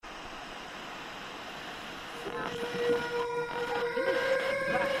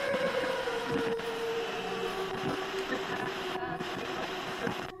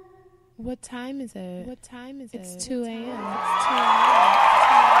What time is it? What time is it? It's 2 a.m.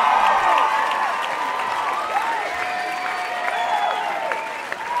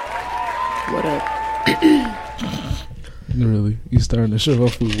 What up? Really? You starting the show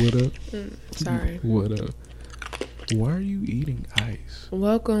off with what up? Sorry. What up? Why are you eating ice?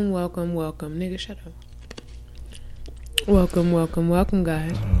 Welcome. Nigga, shut up. Welcome,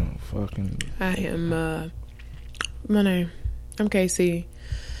 guys. Oh, fucking. I am, my name. I'm Casey.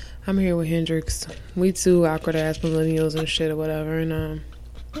 I'm here with Hendrix. We two awkward ass millennials and shit or whatever. And,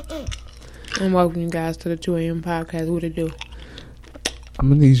 I'm welcoming you guys to the 2 a.m. podcast. What it do? I'm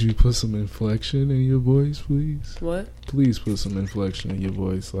gonna need you to put some inflection in your voice, please. What? Please put some inflection in your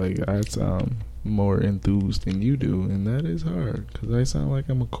voice. Like, I sound more enthused than you do, and that is hard, because I sound like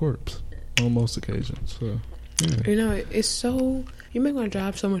I'm a corpse on most occasions, so, yeah. You know, it's so... You make my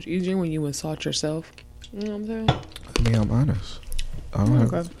job so much easier when you insult yourself. You know what I'm saying? I mean, I'm honest.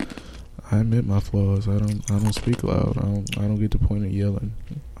 I admit my flaws. I don't speak loud. I don't get to the point of yelling.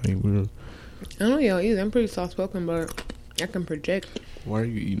 Like, I don't yell either. I'm pretty soft spoken, but I can project. Why are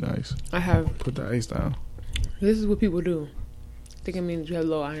you eating ice? I have. Put the ice down. This is what people do. I think it means you have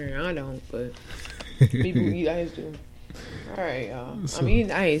low iron. I don't, but people eat ice do. All right, y'all. I'm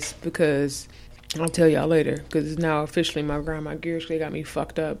eating ice because I'll tell y'all later. Because it's now officially my grandma gears. They got me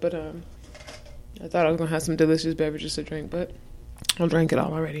fucked up. But I thought I was gonna have some delicious beverages to drink, but I drank it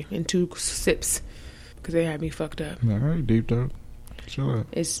all already in 2 sips because they had me fucked up. All right, deep dog. Chill out.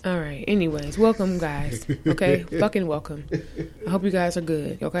 It's all right. Anyways, welcome, guys. Okay, fucking welcome. I hope you guys are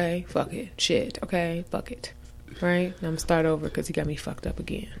good. Okay, fuck it, shit. Okay, fuck it. Right? Now I'm start over because he got me fucked up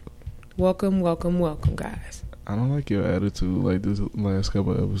again. Welcome, guys. I don't like your attitude. Like this last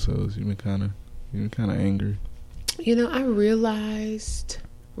couple of episodes, you've been kind of angry. You know, I realize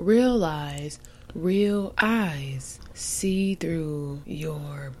real eyes see through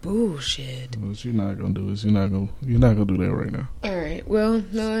your bullshit. What you're not gonna do is you're not gonna do that right now. All right. Well,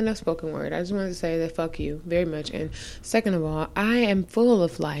 no, enough spoken word. I just wanted to say that fuck you very much. And second of all, I am full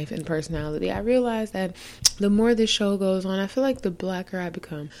of life and personality. I realize that the more this show goes on, I feel like the blacker I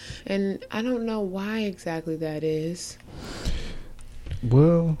become, and I don't know why exactly that is.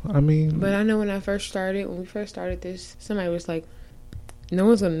 Well, I mean, but I know when we first started this, somebody was like, no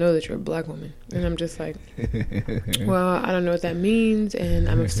one's gonna know that you're a black woman. And I'm just like, well, I don't know what that means, and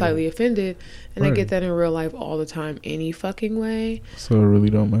I'm slightly offended. And right. I get that in real life all the time, any fucking way. So it really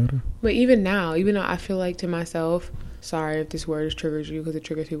don't matter. But even now, even though I feel like to myself, sorry if this word triggers you because it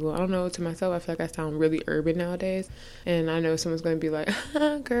triggers people. I don't know, to myself, I feel like I sound really urban nowadays. And I know someone's gonna be like,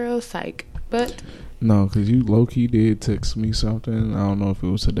 girl, psych. But no, because you low-key did text me something. I don't know if it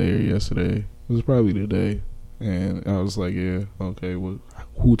was today or yesterday. It was probably today. And I was like, yeah, okay, well,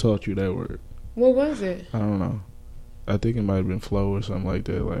 who taught you that word? What was it? I don't know. I think it might have been flow or something like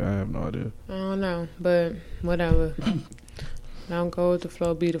that. Like, I have no idea. I don't know, but whatever. Don't go with the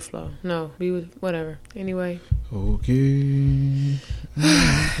flow, be the flow. No, be with whatever. Anyway. Okay.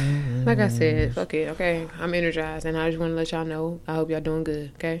 Like I said, fuck it, okay? I'm energized, and I just want to let y'all know, I hope y'all doing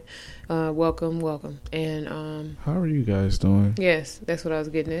good, okay? Welcome. And, how are you guys doing? Yes, that's what I was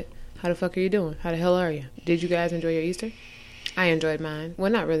getting at. How the fuck are you doing? How the hell are you? Did you guys enjoy your Easter? I enjoyed mine.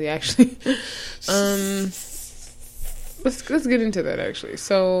 Well, not really, actually. Let's get into that, actually.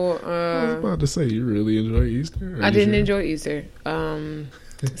 So, I was about to say, you really enjoy Easter? I didn't enjoy Easter.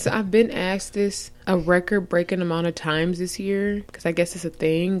 So I've been asked this a record-breaking amount of times this year, because I guess it's a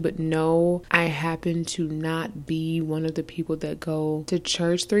thing, but no, I happen to not be one of the people that go to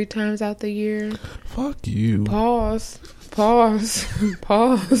church 3 times out the year. Fuck you. Pause. Because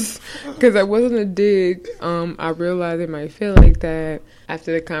I wasn't a dig. I realized it might feel like that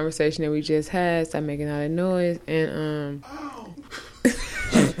after the conversation that we just had. Stop making all that noise. And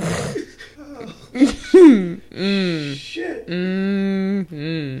Shit.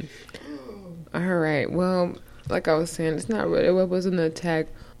 All right. Well, like I was saying, it's not really. It wasn't an attack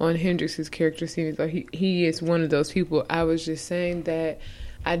on Hendrix's character. Seems like he is one of those people. I was just saying that.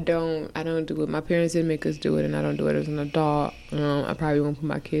 I don't do it. My parents didn't make us do it, and I don't do it as an adult. I probably won't put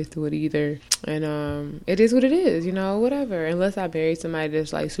my kids through it either. And it is what it is, you know, whatever. Unless I marry somebody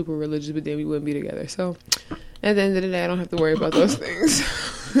that's like super religious, but then we wouldn't be together. So at the end of the day, I don't have to worry about those things.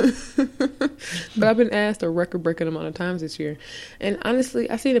 But I've been asked a record-breaking amount of times this year. And honestly,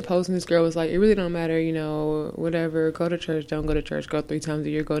 I seen a post and this girl was like, it really don't matter, you know, whatever. Go to church, don't go to church. Go 3 times a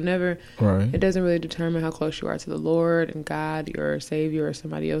year, go never. Right. It doesn't really determine how close you are to the Lord and God, your Savior, or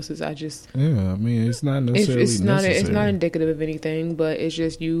somebody else's. I just... Yeah, I mean, it's not necessarily it's not necessary. indicative of anything, but it's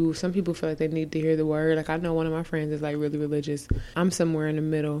just some people feel like they need to hear the word. Like, I know one of my friends is like really religious. I'm somewhere in the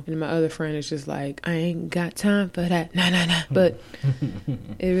middle, and my other friend is just like, I ain't got time for that. Nah. But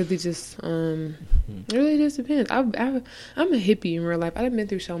it really just depends. I'm a hippie in real life. I've been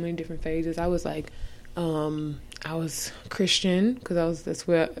through so many different phases. I was like, I was Christian because that's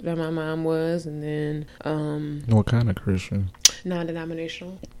where my mom was, and then what kind of Christian?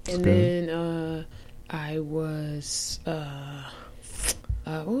 Non-denominational, and good. then I was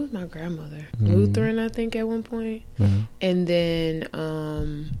what was my grandmother? Lutheran, I think, at one point. And then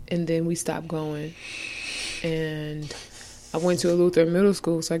we stopped going, and I went to a Lutheran middle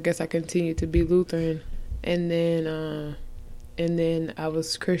school, so I guess I continued to be Lutheran, and then I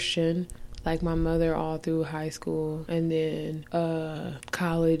was Christian like my mother all through high school, and then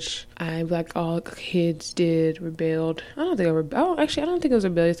college I, like all kids did, rebelled. I don't think it was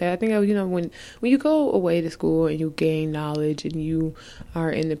rebellious. I think when you go away to school and you gain knowledge and you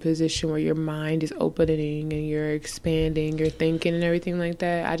are in the position where your mind is opening and you're expanding your thinking and everything like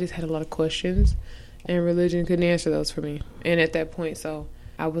that, I just had a lot of questions, and religion couldn't answer those for me. And at that point, so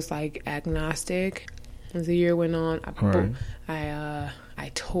I was like agnostic. As the year went on, I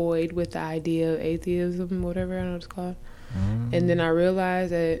toyed with the idea of atheism, whatever I don't know what it's called. And then I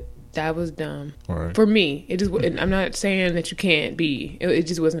realized that was dumb. Right. For me. I'm not saying that you can't be. It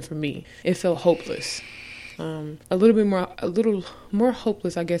just wasn't for me. It felt hopeless. A little more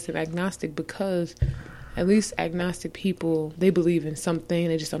hopeless, I guess, than agnostic, because at least agnostic people, they believe in something,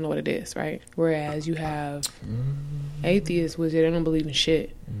 they just don't know what it is, right? Whereas you have atheists, which they don't believe in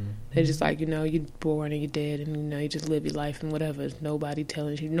shit. They're just like, you're born and you're dead, and you just live your life and whatever. Nobody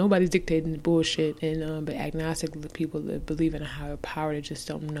telling you, nobody's dictating the bullshit. And but agnostic people that believe in a higher power, they just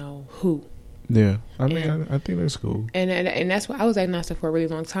don't know who. Yeah, I mean, I think that's cool. And that's why I was agnostic for a really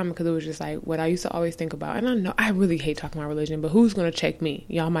long time, because it was just like what I used to always think about. And I know I really hate talking about religion, but who's going to check me?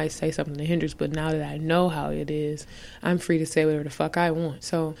 Y'all might say something that hinders, but now that I know how it is, I'm free to say whatever the fuck I want.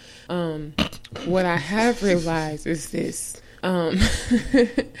 So what I have realized is this.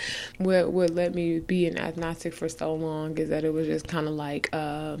 What let me be an agnostic for so long is that it was just kind of like,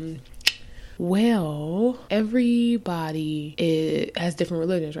 everybody has different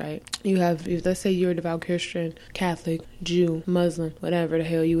religions, right? You have, let's say you're a devout Christian, Catholic, Jew, Muslim, whatever the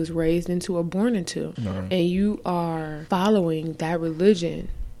hell you was raised into or born into, and you are following that religion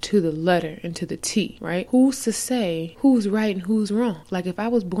to the letter and to the T, right? Who's to say who's right and who's wrong? Like, if I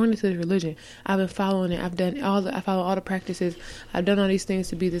was born into this religion, I've been following it. I follow all the practices. I've done all these things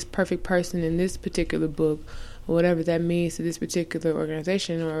to be this perfect person in this particular book, or whatever that means to this particular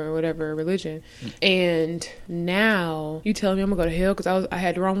organization or whatever religion. And now you telling me I'm gonna go to hell because I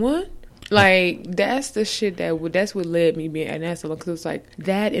had the wrong one? Like, that's the shit that's what led me being agnostic, because it was like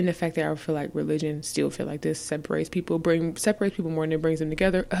that, and the fact that I feel like religion still feel like this separates people more than it brings them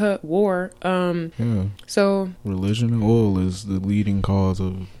together. War. Yeah. So religion and oil is the leading cause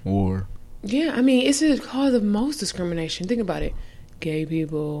of war. Yeah, I mean, it's a cause of most discrimination. Think about it. Gay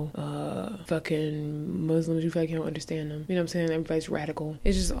people, fucking Muslims, you feel like you don't understand them. You know what I'm saying? Everybody's radical.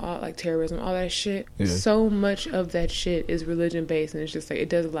 It's just all like terrorism, all that shit. Yeah. So much of that shit is religion based, and it's just like it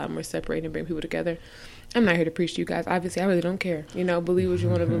does a lot more separate and bring people together. I'm not here to preach to you guys. Obviously, I really don't care. Believe what you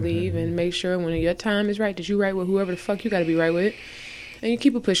want to believe, and make sure when your time is right that you right with whoever the fuck you got to be right with, and you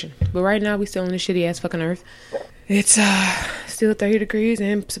keep it pushing. But right now, we still on this shitty ass fucking earth. It's still 30 degrees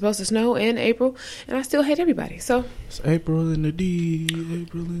and supposed to snow in April, and I still hate everybody. So it's April in the D,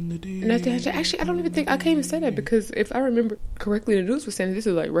 April in the D. And actually, I don't even think I can't even say that, because if I remember correctly, the news was saying this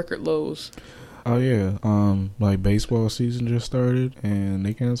is like record lows. Oh yeah, like baseball season just started, and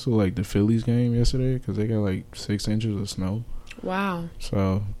they canceled like the Phillies game yesterday because they got like 6 inches of snow. Wow.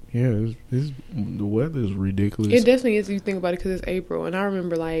 So yeah, it's the weather is ridiculous. It definitely is. You think about it, because it's April, and I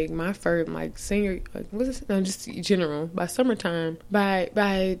remember like my first senior, just general, by summertime, by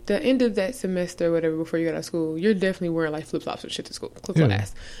the end of that semester or whatever, before you got out of school, you're definitely wearing like flip flops and shit to school,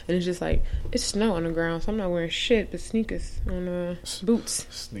 ass, and it's just like it's snow on the ground, so I'm not wearing shit but sneakers on boots.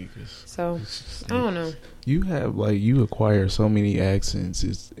 Sneakers. So I don't know. You acquire so many accents.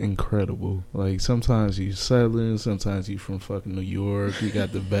 It's incredible. Like, sometimes you Southern, sometimes you from fucking New York. You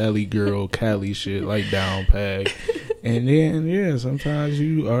got the Valley girl, Cali shit, like down pack. And then, yeah, sometimes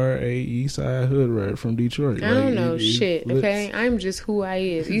you are a East Side hood rat from Detroit. I don't know shit, okay? I'm just who I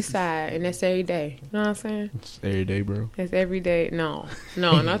is. East Side, and that's every day. You know what I'm saying? It's every day, bro. That's every day. No,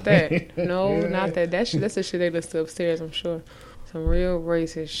 not that. No, not that. That's the shit they listen to upstairs, I'm sure. Some real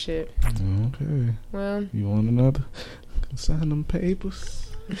racist shit. Okay. Well. You want another? Sign them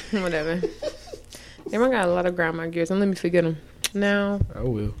papers. Whatever. Damn, I got a lot of grind my gears. Don't let me forget them. Now. I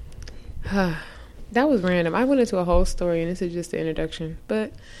will. That was random. I went into a whole story, and this is just the introduction.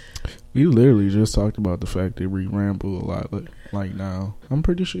 But we literally just talked about the fact that we ramble a lot. Like now, I'm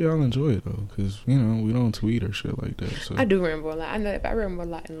pretty sure y'all enjoy it though, because we don't tweet or shit like that. So I do ramble a lot. I know that I ramble a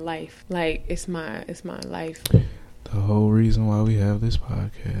lot in life. Like it's my life. The whole reason why we have this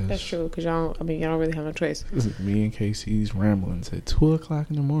podcast. That's true, because y'all don't really have no choice. This is me and Casey's ramblings at 2:00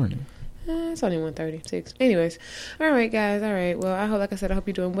 in the morning. It's only 1:36. Anyways, all right, guys. All right. Well, like I said, I hope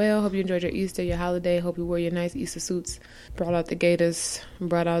you're doing well. Hope you enjoyed your Easter, your holiday. Hope you wore your nice Easter suits. Brought out the gaiters.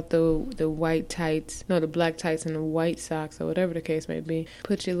 Brought out the white tights. No, the black tights and the white socks, or whatever the case may be.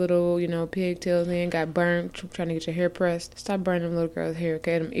 Put your little, pigtails in. Got burned trying to get your hair pressed. Stop burning them little girls' hair,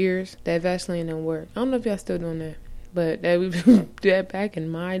 okay? Them ears. That Vaseline don't work. I don't know if y'all still doing that. But we did that back in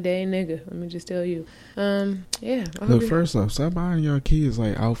my day, nigga. Let me just tell you. Yeah. Look, first off, stop buying your kids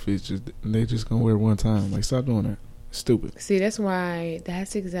like outfits. They just gonna wear one time. Like, stop doing that. Stupid. See, that's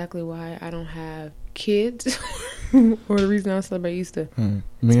exactly why I don't have kids, or the reason I don't celebrate Easter.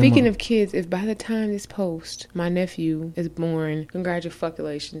 Speaking of kids, if by the time this post my nephew is born,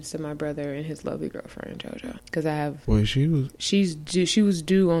 congratulations to my brother and his lovely girlfriend JoJo, because I have. Well, she was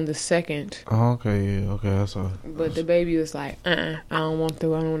due on the 2nd. Oh, okay, yeah, okay, I saw. But the baby was like, I don't want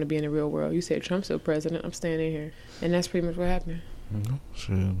to be in the real world. You said Trump's still president. I'm staying in here, and that's pretty much what happened.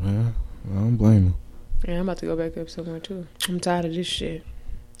 Shit, man, I don't blame him. Yeah, I'm about to go back up somewhere too. I'm tired of this shit.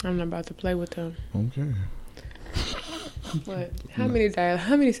 I'm not about to play with them. Okay. What? How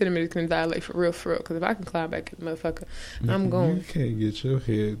many centimeters can dilate for real? Because if I can climb back, motherfucker, I'm going. You can't get your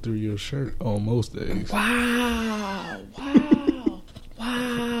head through your shirt on most days. Wow.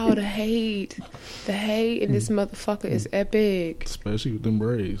 The hate in this motherfucker is epic. Especially with them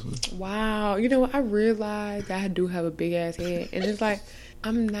braids. Wow. You know what? I realized I do have a big ass head, and it's like,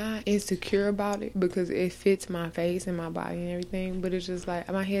 I'm not insecure about it because it fits my face and my body and everything, but it's just like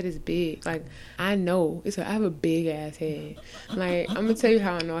my head is big. Like, I know I have a big ass head. Like, I'm gonna tell you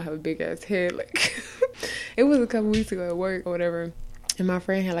how I know I have a big ass head. Like, it was a couple weeks ago at work or whatever, and my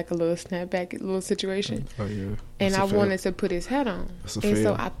friend had like a little snapback little situation. Oh yeah. And I wanted to put his hat on, and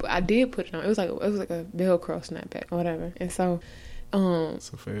so I did put it on. It was like a Velcro snapback or whatever, and so.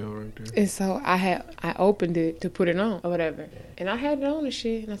 It's a fail right there. And so I opened it to put it on or whatever, and I had it on and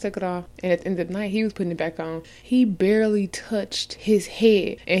shit, and I took it off, and at the end of the night he was putting it back on. He barely touched his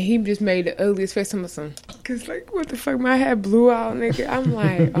head, and he just made the ugliest face on myself. Cause like, what the fuck, my head blew out, nigga. I'm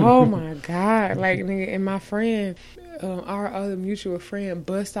like, oh my god, like, nigga. And my friend, our other mutual friend,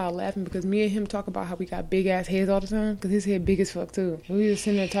 bust out laughing because me and him talk about how we got big ass heads all the time, because his head big as fuck too. And we was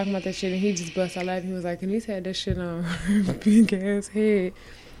sitting there talking about that shit, and he just bust out laughing. He was like, "Can you had that shit on big ass head?"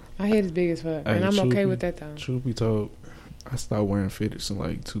 My head is big as fuck, and I'm okay with that though. Truth be told, I stopped wearing fitteds in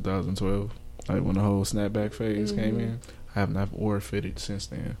like 2012, like when the whole snapback phase came in. I have not wore fitted since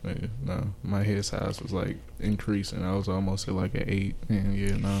then. No, my head size was like increasing. I was almost at like an 8, and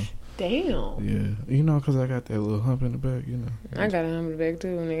yeah, no. Damn. Yeah, because I got that little hump in the back, I got a hump in the back too,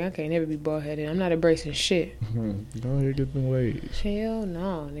 nigga. I can't never be bald headed. I'm not embracing shit. Go ahead, get them waves. Hell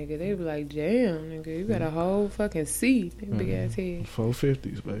no, nigga. They be like, damn, nigga, you got a whole fucking C, big ass head.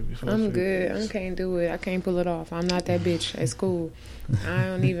 450s, baby. 450s. I'm good. I can't do it. I can't pull it off. I'm not that bitch at school. I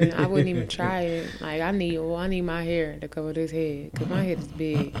wouldn't even try it. Like, I need my hair to cover this head, because my head is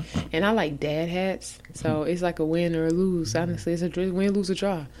big. And I like dad hats, so it's like a win or a lose. Honestly, it's a win, lose, or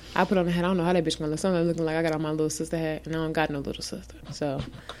draw. I put on a hat. I don't know how that bitch gonna look. Something looking like I got on my little sister hat, and I don't got no little sister. So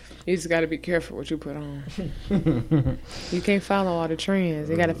you just gotta be careful what you put on. You can't follow all the trends.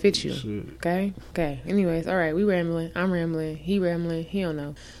 They gotta fit you. Shit. Okay. Anyways, all right. We rambling. I'm rambling. He rambling. He don't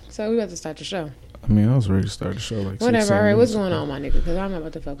know. So we about to start the show. I mean, I was ready to start the show like whatever. All right, what's going on, my nigga? Because I'm not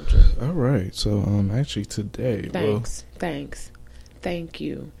about to fuck with you. All right. So actually today. Thanks. Thank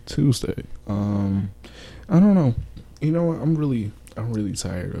you. Tuesday. I don't know. You know what? I'm really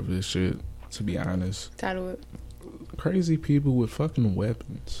tired of this shit, to be honest. Tired of what? Crazy people with fucking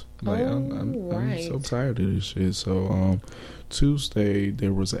weapons. Like, I'm so tired of this shit. So, Tuesday,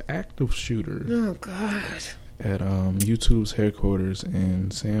 there was an active shooter. Oh, God. At YouTube's headquarters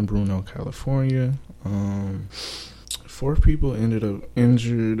in San Bruno, California. 4 people ended up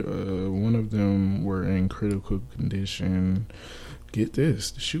injured. One of them were in critical condition. get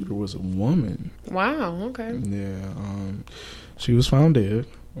this, the shooter was a woman. Wow. Okay. Yeah. She was found dead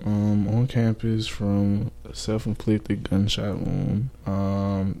on campus from a self-inflicted gunshot wound.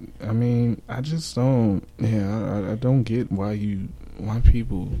 I mean, I just don't. Yeah, I don't get why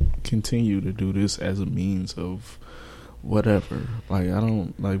people continue to do this as a means of whatever. Like, I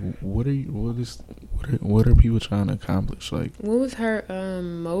don't like. What are people trying to accomplish? Like, what was her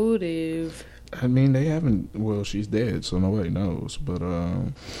motive? I mean, they haven't. Well, she's dead, so nobody knows. But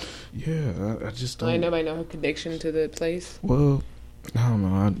yeah, I just don't. Like, nobody know her connection to the place. Well, I don't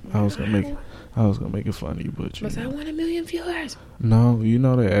know. I was gonna make it funny, but I want 1 million viewers. No,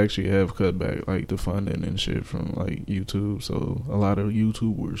 they actually have cut back like the funding and shit from like YouTube, so a lot of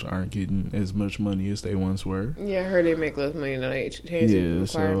YouTubers aren't getting as much money as they once were. Yeah, I heard they make less money than they yeah,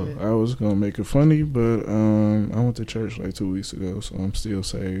 so I was gonna make it funny, but I went to church like 2 weeks ago, so I'm still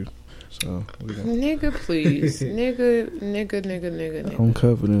saved. So nigga, please, nigga. I'm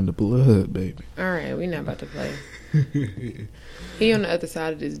covered in the blood, baby. All right, we not about to play. He on the other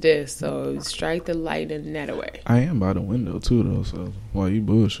side of this desk, so strike the light in that way. I am by the window too, though. So while you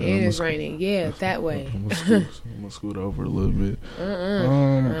bullshit, it is raining. Yeah, that way. I'm gonna scoot over a little bit.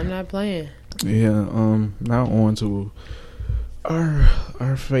 I'm not playing. Yeah. Now on to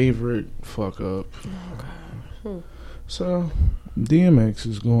our favorite fuck up. Oh God. So DMX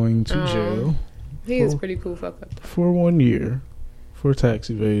is going to jail. He is pretty cool fuck up for 1 year for tax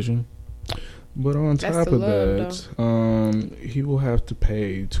evasion. But on top of that, he will have to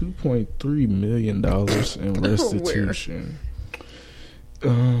pay $2.3 million in restitution.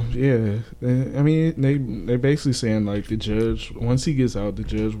 Yeah, I mean, they basically saying like the judge, once he gets out, the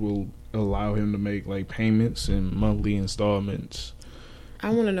judge will allow him to make like payments and monthly installments. I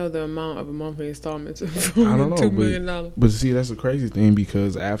want to know the amount of a monthly installment. I don't know, $2 million. But see, that's a crazy thing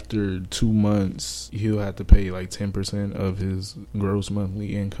because after 2 months, he'll have to pay like 10% of his gross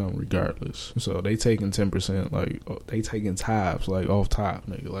monthly income, regardless. So they taking 10%, like they taking tithes, like off top,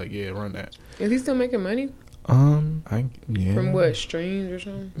 nigga. Like, yeah, run that. Is he still making money? Yeah. From what, streams or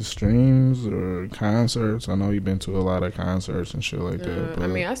something? Streams or concerts. I know you've been to a lot of concerts and shit like that. But I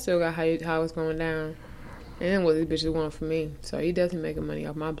mean, I still got how it's going down. And what these bitches want from me. So he definitely making money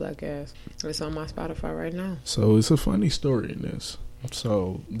off my black ass. It's on my Spotify right now. So it's a funny story in this.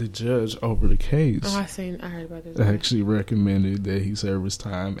 So the judge over the case I heard about this. Actually recommended that he serve his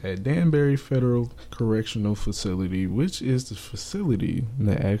time at Danbury Federal Correctional Facility, which is the facility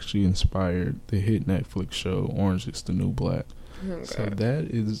that actually inspired the hit Netflix show Orange is the New Black. Oh, so that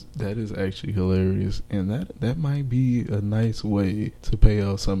is actually hilarious, and that might be a nice way to pay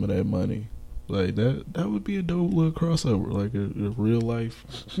out some of that money. Like that would be a dope little crossover, like a real life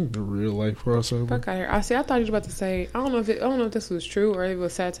crossover. Fuck out here! I thought you was about to say I don't know if this was true or it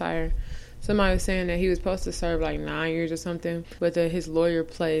was satire. Somebody was saying that he was supposed to serve like 9 years or something, but that his lawyer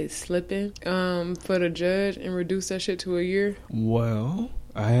played slipping for the judge and reduced that shit to a year. Well,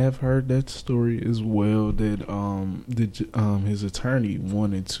 I have heard that story as well. That his attorney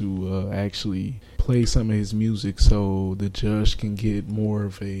wanted to actually play some of his music so the judge can get more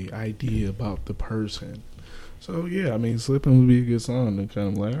of a idea about the person. So yeah, I mean, slipping would be a good song to kind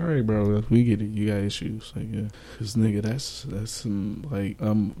of like, all right, bro, we get it. You got issues, like, yeah. Cause nigga, that's some like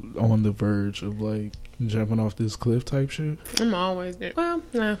I'm on the verge of like jumping off this cliff type shit. I'm always there. Well,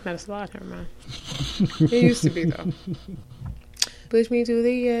 no, not a slide. Never mind. It used to be though. Push me to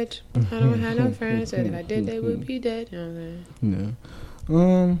the edge. I don't have no friends. That if I did, they would be dead. You know what I'm saying?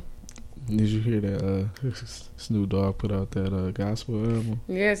 Yeah. Did you hear that Snoop Dogg put out that gospel album?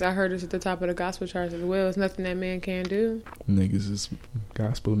 Yes, I heard it's at the top of the gospel charts as well. It's nothing that man can't do.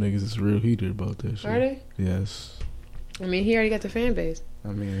 Gospel niggas is real heated about that shit. Are they? Yes. I mean, he already got the fan base. I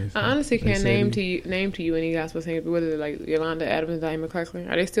mean, I honestly can't name to you any gospel singers, whether they're like Yolanda Adams, Diane McClurkin.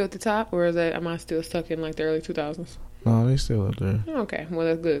 Are they still at the top, or am I still stuck in like the early 2000s? No, they still up there. Okay, well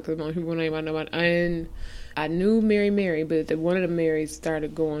that's good because most people name I know about. And I knew Mary, but one of the Marys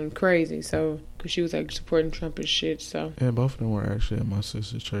started going crazy. So because she was like supporting Trump and shit. So yeah, both of them were actually at my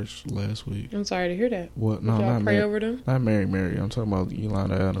sister's church last week. I'm sorry to hear that. What? No, did y'all not pray over them. Not Mary. I'm talking about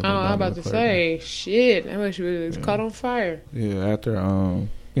Yolanda Adams. Oh, I was about to say shit. I wish she was caught on fire. Yeah,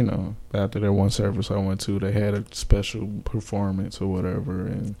 after that one service I went to, they had a special performance or whatever,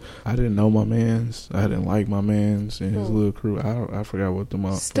 and I didn't know my mans. I didn't like my mans and his little crew. I forgot what the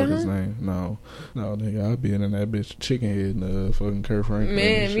motherfucker's name. No, nigga, I'd be in that bitch chicken head and fucking Kurt Franklin.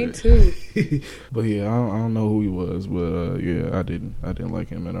 Man, me too. But yeah, I don't know who he was, but yeah, I didn't like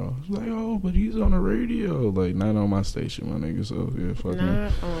him at all. I was like, oh, but he's on the radio, like not on my station, my nigga. So yeah, fuck him.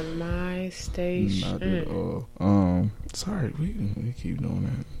 Not on my station. Not at all. Sorry, we keep doing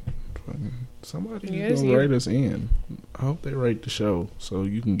that. Somebody Yes, gonna yeah. write us in. I hope they write the show so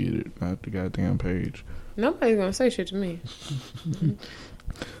you can get it, not the goddamn page. Nobody's gonna say shit to me.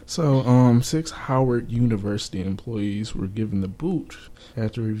 So, 6 Howard University employees were given the boot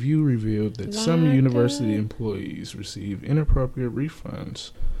after review revealed that some Like university that. employees received inappropriate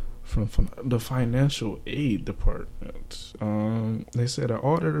refunds from the financial aid department. They said an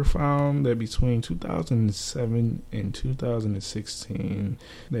auditor found that between 2007 and 2016,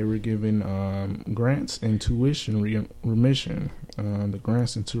 they were given grants and tuition remission. The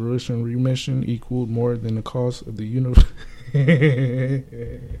grants and tuition remission equaled more than the cost of the university.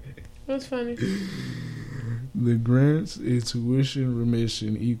 That's funny. The grants and tuition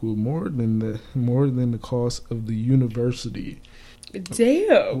remission equaled more than the cost of the university,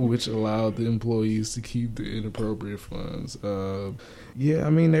 Damn. which allowed the employees to keep the inappropriate funds. Yeah, I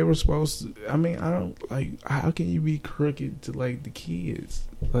mean they were supposed to. I mean, I don't like. How can you be crooked to like the kids?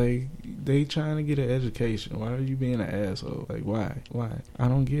 Like they trying to get an education. Why are you being an asshole? Like why? I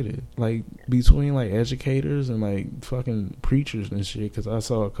don't get it. Like between like educators and like fucking preachers and shit. Because I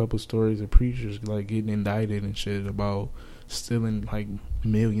saw a couple stories of preachers like getting indicted and shit about stealing like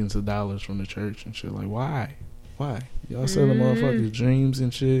millions of dollars from the church and shit. Like why? Why? Y'all selling motherfuckers dreams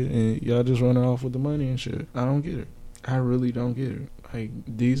and shit, and y'all just running off with the money and shit. I don't get it. I really don't get it. Like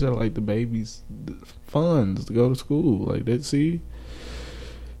these are like the babies' funds to go to school. Like that. See,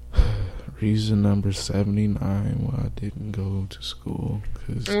 reason number 79 why I didn't go to school.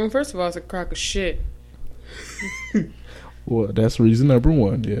 Cause Well, first of all, it's a crock of shit. well, that's reason number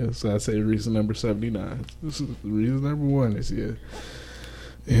 1. Yeah, so I say reason number 79. This is reason number 1. Is yeah.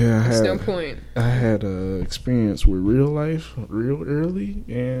 That's no point. I had a experience with real life real early,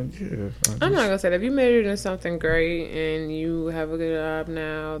 and yeah. I'm not gonna say that. If you majored in something great and you have a good job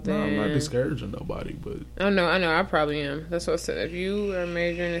now, then No, I'm not discouraging nobody, but I know, I probably am. That's what I said. If you are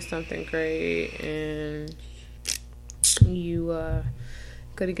majoring in something great and you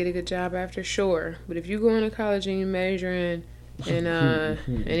gonna get a good job after, sure. But if you go into college and you majoring in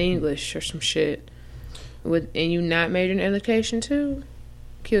English or some shit, and you not majoring in education too,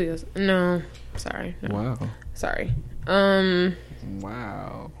 kill yourself. No, sorry. No. wow. Sorry.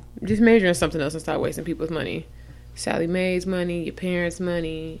 Wow. Just major in something else and stop wasting people's money. Sally Mae's money, your parents'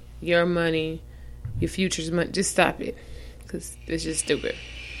 money, your money, your future's money. Just stop it. Because it's just stupid.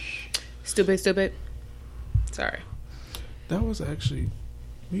 Stupid. Sorry. That was actually,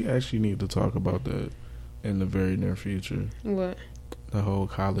 we actually need to talk about that in the very near future. What? The whole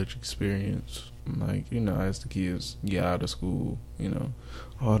college experience. Like, you know, as the kids get out of school, you know,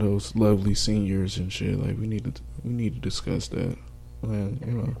 all those lovely seniors and shit. Like, we need to discuss that. And,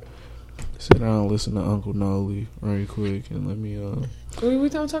 you know, sit down and listen to Uncle Nolly right quick and let me What we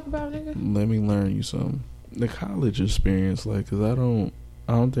don't talk about, nigga? let me learn you something. The college experience, like, 'cause I don't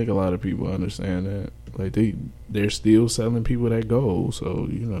think a lot of people understand that. Like, they're still selling people that goal, so,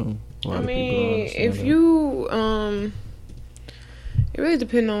 you know, a lot of people don't understand if that. you, it really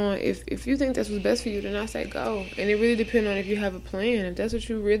depends on if you think that's what's best for you, then I say go. And it really depends on if you have a plan. If that's what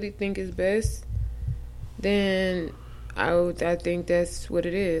you really think is best, then I think that's what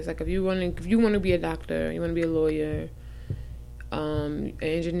it is. Like if you want to be a doctor, you want to be a lawyer, an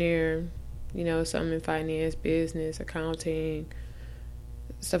engineer, you know, something in finance, business, accounting,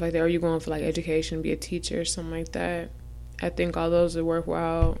 stuff like that, or you're going for like education, be a teacher, something like that. I think all those are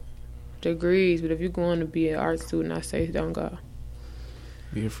worthwhile degrees. But if you're going to be an art student, I say don't go.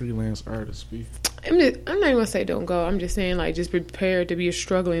 Be a freelance artist, be. I'm not even gonna say don't go. I'm just saying like just prepare to be a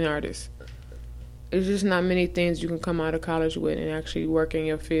struggling artist. There's just not many things you can come out of college with and actually work in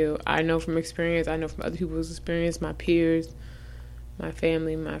your field. I know from experience. I know from other people's experience, my peers, my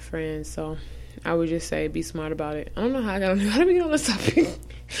family, my friends. So I would just say be smart about it. I don't know how do we get on this topic?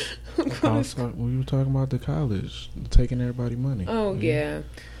 We were talking about the college, taking everybody money. Oh yeah,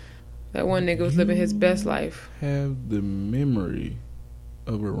 that one nigga was living his best life. Have the memory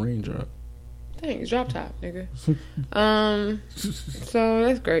of a raindrop. Thanks, drop top, nigga. So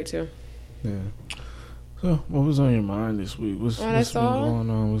that's great too. Yeah. So, what was on your mind this week? What's been going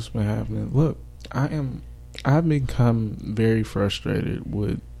on? What's been happening? Look, I've become very frustrated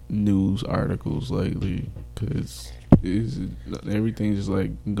with news articles lately because everything's just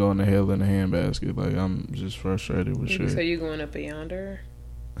like going to hell in a handbasket. Like I'm just frustrated with shit. So you going up a yonder?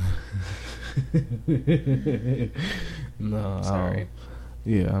 No, sorry.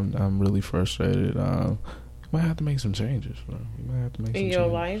 Yeah, I'm really frustrated. Might have to make some changes, bro. You might have to make some in your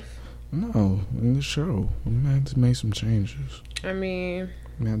life. No, in the show, we might have to make some changes. I mean,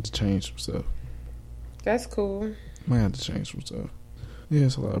 we have to change some stuff. That's cool. Might have to change some stuff. Yeah,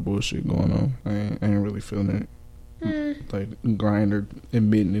 it's a lot of bullshit going on. I ain't really feeling it. Like Grindr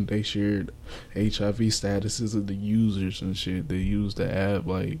admitting that they shared HIV statuses of the users and shit. They use the app.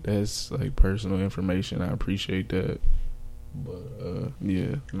 Like, that's like personal information. I appreciate that. But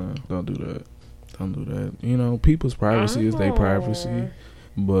yeah, no, don't do that. Don't do that. You know, people's privacy is their privacy.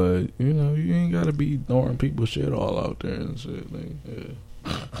 But, you know, you ain't gotta be throwing people's shit all out there and shit. Like,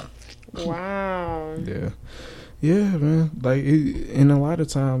 yeah. Wow. Yeah. Yeah, man. Like, and a lot of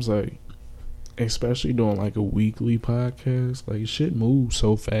times, like, especially doing like a weekly podcast, like, shit moves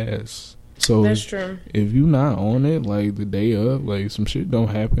so fast. So that's true. If you not on it, like, the day of, like, some shit don't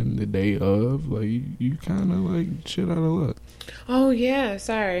happen the day of, like, you kind of like shit out of luck. Oh yeah,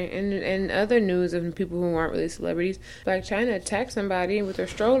 sorry. And other news of people who aren't really celebrities, Blac Chyna attacked somebody with her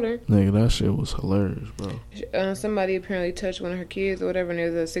stroller. Nigga, that shit was hilarious, bro. Somebody apparently touched one of her kids or whatever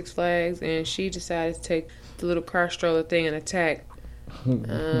near the Six Flags, and she decided to take the little car stroller thing and attack.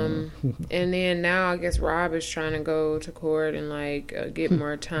 And then now I guess Rob is trying to go to court and like get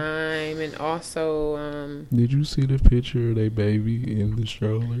more time, and also did you see the picture of their baby in the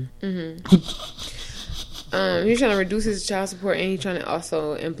stroller? He's trying to reduce his child support, and he's trying to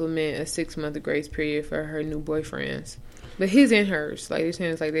also implement a 6-month grace period for her new boyfriends. But his and hers, like they're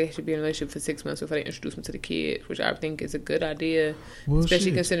saying, it's like they should be in a relationship for 6 months before they introduce them to the kids, which I think is a good idea. Well,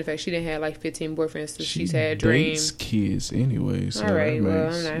 especially considering the fact she didn't have like 15 boyfriends, so she's had dreams. Kids anyway. So all right,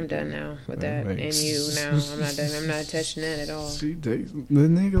 well, I'm done now with that. And you now, I'm not done. I'm not touching that at all. She dates the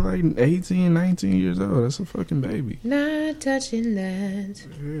nigga like 18, 19 years old. That's a fucking baby. Not touching that.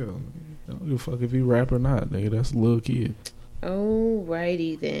 Hell, I don't give a fuck if he rap or not, nigga. That's a little kid.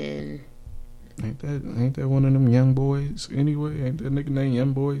 Alrighty then. Ain't that one of them young boys anyway? Ain't that nigga named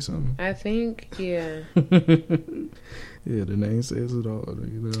Young Boy something? I think, yeah. Yeah, the name says it all.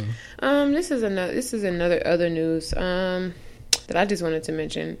 Nigga. This is another other news. That I just wanted to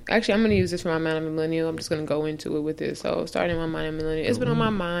mention. Actually, I'm going to use this for my Mind of a Millennial. I'm just going to go into it with this. So, starting my Mind of a Millennial, it's been on my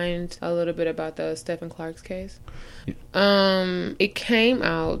mind a little bit about the Stephen Clark's case. It came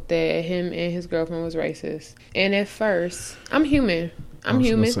out that him and his girlfriend was racist. And at first, I'm human. I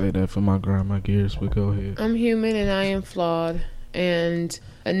was gonna say that for my grandma gears, but go ahead. I'm human and I am flawed. And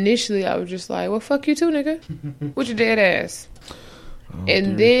initially, I was just like, well, fuck you too, nigga. With your dead ass. Oh,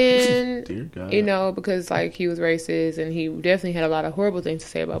 and then, you know, because like he was racist and he definitely had a lot of horrible things to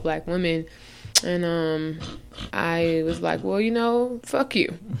say about black women. And I was like, well, you know, fuck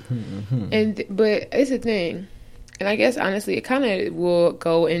you. But it's a thing. And I guess, honestly, it kind of will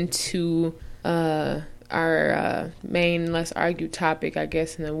go into our main less argued topic, I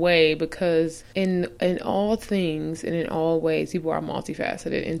guess, in a way, because in all things and in all ways, people are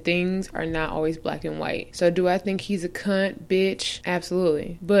multifaceted and things are not always black and white. So do I think he's a cunt, bitch?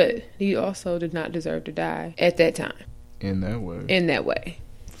 Absolutely. But he also did not deserve to die at that time. In that way.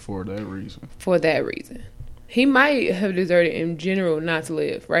 For that reason. He might have deserved in general not to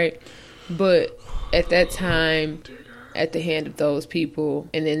live, right? But at that time, at the hand of those people,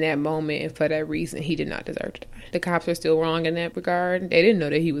 and in that moment, and for that reason, he did not deserve to die. The cops are still wrong in that regard. They didn't know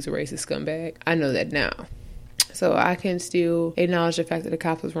that he was a racist scumbag. I know that now. So I can still acknowledge the fact that the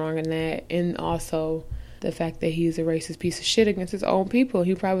cops was wrong in that, and also the fact that he's a racist piece of shit against his own people.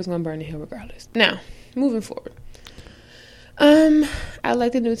 He probably was going to burn in hell regardless. Now, moving forward. I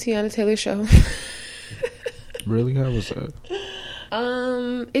like the new Tiana Taylor show. Really? How was that?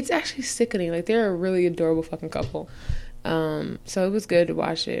 It's actually sickening. Like, they're a really adorable fucking couple. So it was good to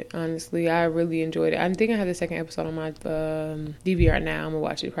watch it, honestly. I really enjoyed it. I think I have the second episode on my DVR now. I'm gonna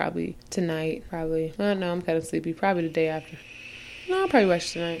watch it probably tonight. Probably. I don't know, I'm kind of sleepy. Probably the day after. No, I'll probably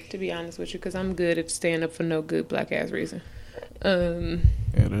watch it tonight, to be honest with you, because I'm good at staying up for no good black ass reason.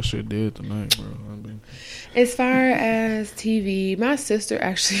 Yeah, that shit did tonight, bro. As far as TV, my sister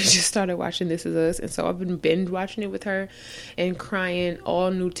actually just started watching This Is Us, and so I've been binge watching it with her and crying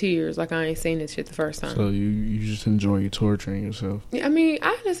all new tears like I ain't seen this shit the first time. So you just enjoy torturing yourself? Yeah, I mean,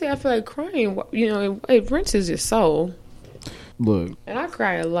 honestly, I feel like crying, you know, it rinses your soul. Look, and I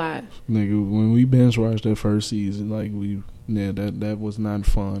cry a lot, nigga. When we binge watched that first season, like that was not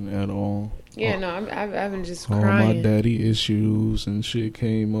fun at all. Yeah, no, I've been just all crying. All my daddy issues and shit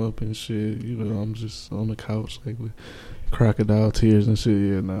came up and shit. You know, I'm just on the couch like with crocodile tears and shit.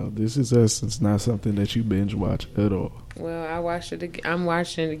 Yeah, no, This Is Us. It's not something that you binge watch at all. Well, I watched it again. I'm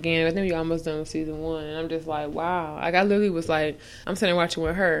watching it again. I think we almost done with season 1, and I'm just like, wow. Like, I literally was like, I'm sitting there watching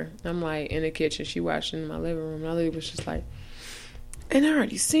with her. I'm like in the kitchen. She watching in my living room, and I literally was just like, and I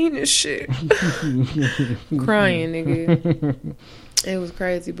already seen this shit. Crying, nigga. It was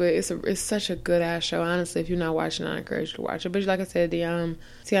crazy, but it's such a good ass show. Honestly, if you're not watching, I encourage you to watch it. But like I said, the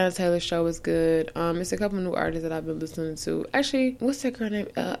Tiana Taylor show is good. It's a couple new artists that I've been listening to. Actually, what's that girl name?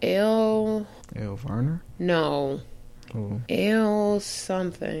 Elle Varner? Elle Varner? No, Oh. L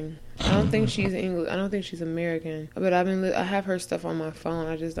something. I don't think she's English. I don't think she's American. But I have her stuff on my phone.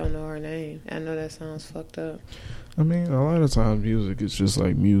 I just don't know her name. I know that sounds fucked up. I mean, a lot of times music is just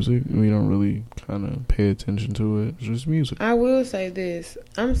like music. We don't really kind of pay attention to it. It's just music. I will say this.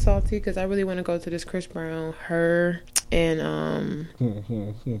 I'm salty because I really want to go to this Chris Brown, her, and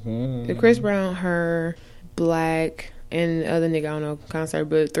the Chris Brown, her, Black, and the other nigga, I don't know, concert,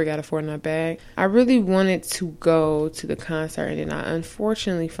 but 3 out of 4 not bad. I really wanted to go to the concert, and then I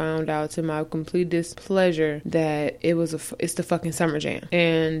unfortunately found out, to my complete displeasure, that it's the fucking Summer Jam.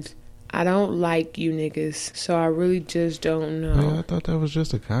 And I don't like you niggas, so I really just don't know. Yeah, I thought that was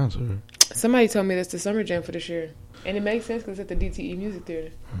just a concert. Somebody told me that's the Summer Jam for this year. And it makes sense because it's at the DTE Music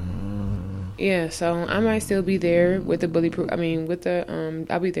Theater. Yeah, so I might still be there with the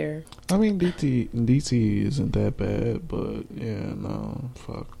I'll be there. I mean, DT isn't that bad, but yeah, no,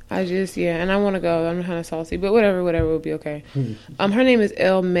 fuck. And I want to go. I'm kind of salty, but whatever will be okay. Her name is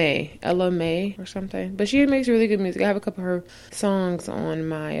Ella May or something, but she makes really good music. I have a couple of her songs on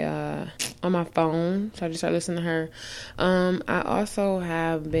my phone, so I just started listening to her. I also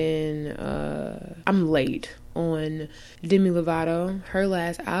have been I'm late on Demi Lovato. Her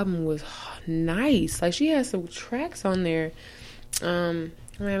last album was nice. Like, she has some tracks on there. I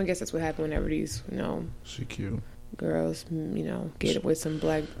guess that's what happened whenever these, she cute girls, get with some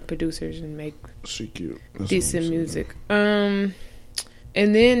black producers and make she cute. decent music. And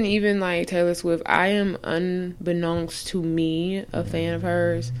then even like Taylor Swift, I am, unbeknownst to me, a fan of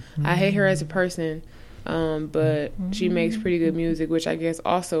hers. I hate her as a person. But she makes pretty good music, which I guess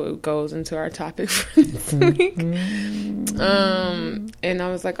also goes into our topic for this week. And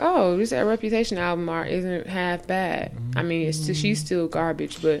I was like, oh, this Reputation album art isn't half bad. I mean, she's still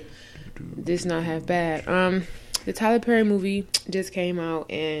garbage, but this not half bad. The Tyler Perry movie just came out,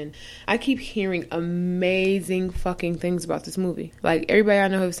 and I keep hearing amazing fucking things about this movie. Like, everybody I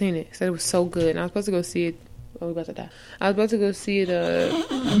know have seen it, said it was so good, and I was supposed to go see it. I was about to go see it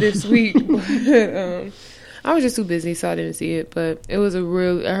this week, but I was just too busy, so I didn't see it. But I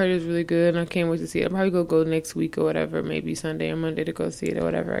heard it was really good, and I can't wait to see it. I'll probably go next week or whatever, maybe Sunday or Monday to go see it or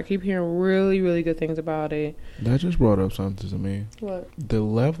whatever. I keep hearing really, really good things about it. That just brought up something to me. What? The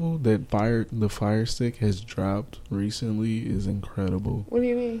level that the Fire Stick has dropped recently is incredible. What do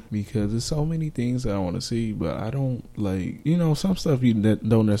you mean? Because there's so many things that I want to see, but I don't like, some stuff you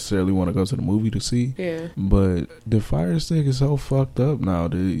don't necessarily want to go to the movie to see. Yeah. But the Fire Stick is so fucked up now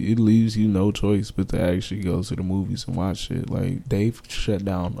that it leaves you no choice but to actually go to the movies and watch shit. Like, they've shut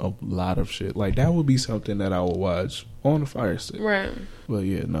down a lot of shit. Like, that would be something that I would watch on the Fire Stick. Right. But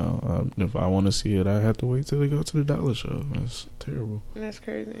yeah, no. If I want to see it, I have to wait till they go to the Dollar Show. That's terrible. That's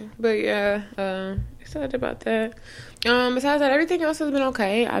crazy. But yeah, excited about that. Besides that, everything else has been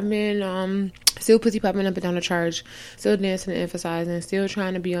okay. I've been still pussy popping up and down the charge, still dancing and emphasizing, still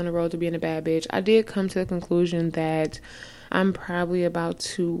trying to be on the road to being a bad bitch. I did come to the conclusion that I'm probably about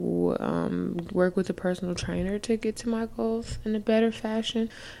to work with a personal trainer to get to my goals in a better fashion.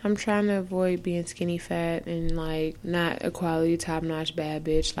 I'm trying to avoid being skinny fat and like not a quality top-notch bad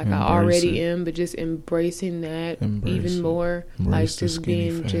bitch like I already am, but just embracing that even more. Like just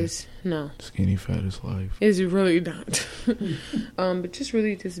being fat. No. Skinny fat is life. It's really not. But just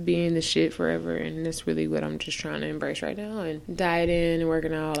really just being the shit forever, and that's really what I'm just trying to embrace right now. And dieting and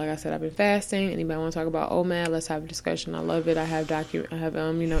working out. Like I said, I've been fasting. Anybody want to talk about OMAD? Let's have a discussion. I love it. I have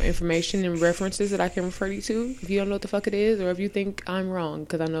information and references that I can refer you to if you don't know what the fuck it is, or if you think I'm wrong,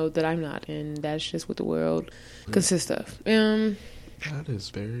 because I know that I'm not, and that's just what the world consists of. That is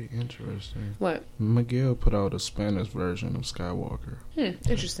very interesting. What? Miguel put out a Spanish version of Skywalker.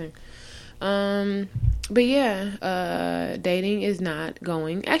 Interesting. But yeah, dating is not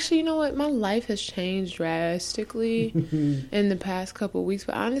going. Actually, you know what? My life has changed drastically in the past couple of weeks,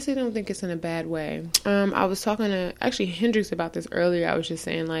 but I honestly don't think it's in a bad way. I was talking to actually Hendrix about this earlier. I was just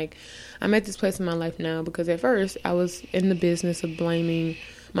saying, like, I'm at this place in my life now because at first I was in the business of blaming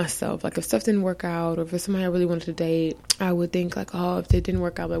myself. Like, if stuff didn't work out, or if it's somebody I really wanted to date, I would think like, oh, if it didn't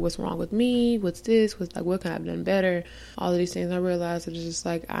work out, like, what's wrong with me? What's this? What can I have done better? All of these things. I realized that it's just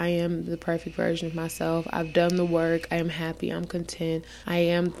like, I am the perfect version of myself. I've done the work. I am happy. I'm content. I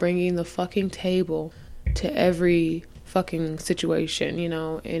am bringing the fucking table to every fucking situation,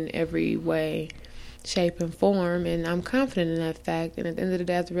 in every way. shape and form, and I'm confident in that fact. And at the end of the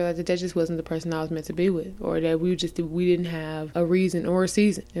day, I have to realize that just wasn't the person I was meant to be with, or that we didn't have a reason or a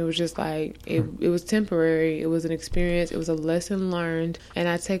season. It was just like it was temporary. It was an experience. It was a lesson learned, and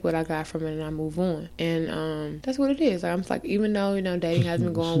I take what I got from it and I move on. And that's what it is. Like, I'm like, even though dating hasn't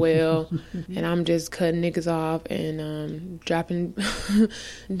been going well, and I'm just cutting niggas off and dropping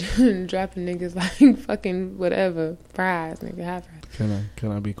niggas like fucking whatever fries, nigga, high fries.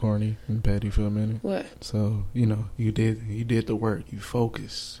 Can I be corny and petty for a minute? What? So, you did the work. You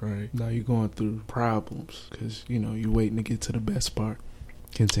focus, right? Now you're going through problems because, you waiting to get to the best part.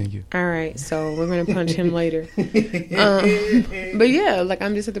 Continue. All right, so we're going to punch him later. But yeah, like,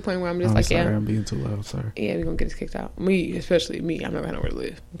 I'm just at the point where I'm just sorry, yeah. I'm being too loud, sorry. Yeah, we're going to get us kicked out. Especially me. I'm not going to know where to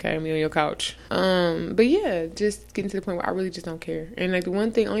live. Okay, me on your couch. But yeah, just getting to the point where I really just don't care. And like,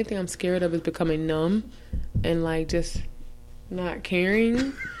 only thing I'm scared of is becoming numb and like just not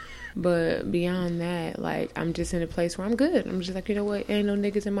caring. But beyond that, like, I'm just in a place where I'm good. I'm just like, you know what, ain't no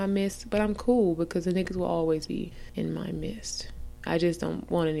niggas in my midst, but I'm cool because the niggas will always be in my midst. I just don't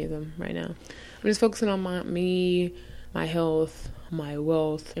want any of them right now. I'm just focusing on my health, my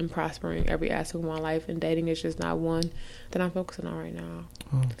wealth, and prospering every aspect of my life, and dating is just not one that I'm focusing on right now.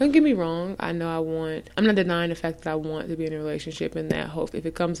 Don't get me wrong, I know I'm not denying the fact that I want to be in a relationship, and that hope if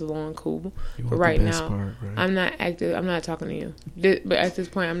it comes along, cool. But right now, right? I'm not talking to you. But at this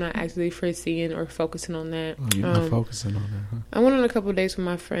point, I'm not actively foreseeing or focusing on that. Oh, you're not focusing on that, huh? I went on a couple of dates with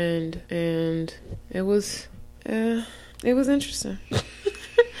my friend, and it was interesting.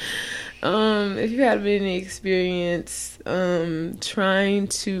 If you have any experience trying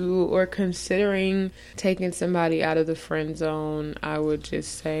to or considering taking somebody out of the friend zone, I would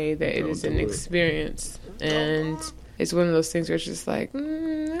just say that it is an experience. And it's one of those things where it's just like,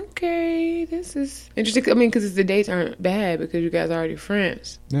 okay, this is interesting. I mean, because the dates aren't bad because you guys are already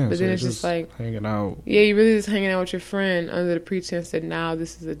friends. Yeah, but then it's just like hanging out. Yeah, you're really just hanging out with your friend under the pretense that now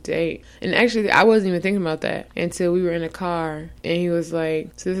this is a date. And actually, I wasn't even thinking about that until we were in a car, and he was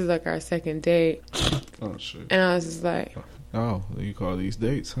like, "So this is like our second date." Oh shit! And I was just like, "Oh, you call these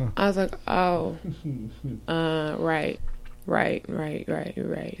dates, huh?" I was like, "Oh, right."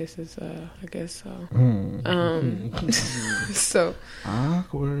 This is, I guess so. So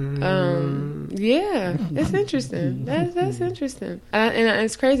awkward. Yeah, it's interesting. That's interesting. And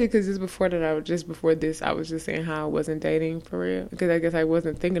it's crazy because before this, I was just saying how I wasn't dating for real because I guess I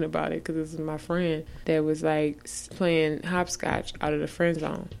wasn't thinking about it because this is my friend that was like playing hopscotch out of the friend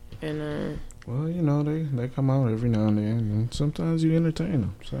zone, and well, they come out every now and then, and sometimes you entertain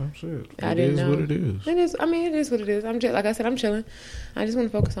them. So shit, I didn't know. What it is. It is. I mean, it is what it is. I'm just, like I said, I'm chilling. I just want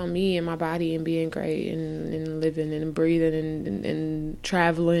to focus on me and my body and being great and living and breathing and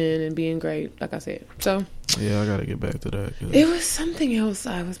traveling and being great. Like I said. So yeah, I gotta get back to that. It was something else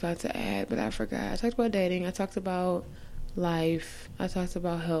I was about to add, but I forgot. I talked about dating. I talked about life. I talked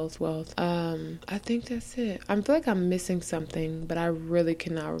about health, wealth. I think that's it. I feel like I'm missing something, but I really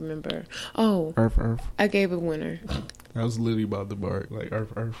cannot remember. Oh, Earth. I gave a winner. I was literally about to bark like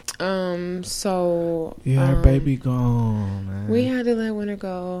Earth. So yeah, our baby gone, man. We had to let Winter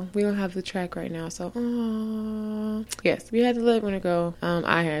go. We don't have the track right now, so yes, we had to let Winter go.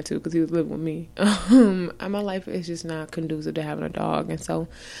 I had to because he was living with me. My life is just not conducive to having a dog, and so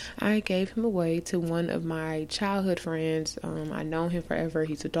I gave him away to one of my childhood friends. I known him forever.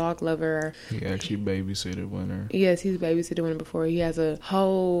 He's a dog lover. He actually babysitted Winter. Yes, he's babysitted Winter before. He has a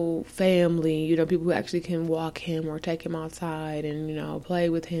whole family. People who actually can walk him or take him outside and play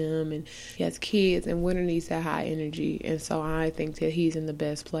with him, and he has kids, and Winter needs that high energy, and so I think that he's in the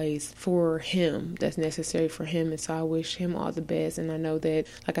best place for him that's necessary for him, and so I wish him all the best. And I know that,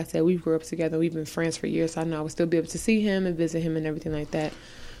 like I said, we grew up together, we've been friends for years, so I know I would still be able to see him and visit him and everything like that.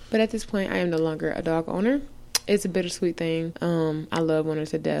 But at this point, I am no longer a dog owner. It's a bittersweet thing. I love Winter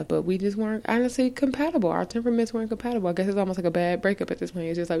to death, but we just weren't honestly compatible. Our temperaments weren't compatible. I guess it's almost like a bad breakup at this point.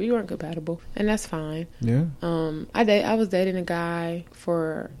 It's just like we weren't compatible, and that's fine. Yeah. I was dating a guy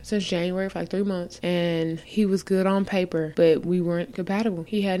since January for like 3 months, and he was good on paper, but we weren't compatible.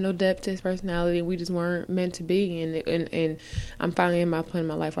 He had no depth to his personality. We just weren't meant to be. And I'm finally in my point in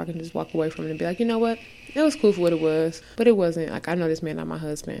my life where I can just walk away from it and be like, you know what? It was cool for what it was, but it wasn't. Like, I know this man not my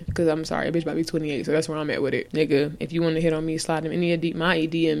husband, because I'm sorry, a bitch might be 28, so that's where I'm at with it. Nigga, if you want to hit on me, slide him in my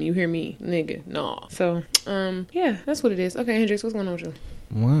DM, you hear me? Nigga, nah. So, yeah, that's what it is. Okay, Hendrix, what's going on with you?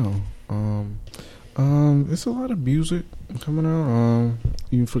 Wow. It's a lot of music coming out.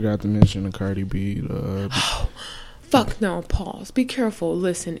 You forgot to mention the Cardi B. Fuck no, pause. Be careful.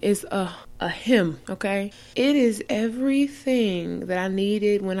 Listen, it's a hymn, okay? It is everything that I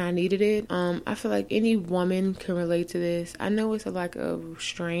needed when I needed it. I feel like any woman can relate to this. I know it's like a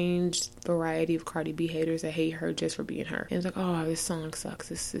strange variety of Cardi B haters that hate her just for being her. And it's like, oh, this song sucks.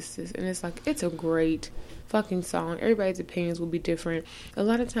 This. And it's like, it's a great fucking song. Everybody's opinions will be different. A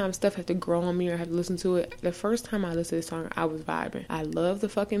lot of times stuff has to grow on me or I have to listen to it. The first time I listened to this song, I was vibing. I love the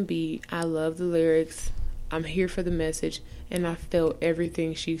fucking beat. I love the lyrics. I'm here for the message, and I felt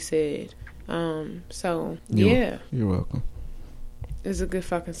everything she said. So yeah, you're welcome. It's a good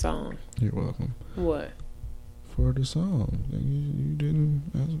fucking song. You're welcome. What? For the song, you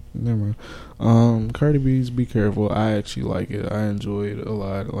didn't. Never mind. Cardi B's "Be Careful." I actually like it. I enjoy it a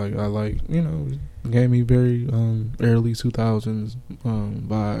lot. Like I like, gave me very early 2000s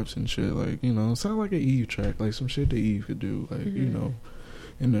vibes and shit. Like it sound like an Eve track, like some shit that Eve could do. Like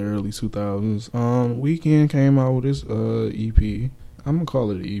in the early 2000s. Weeknd came out with this EP. I'm gonna call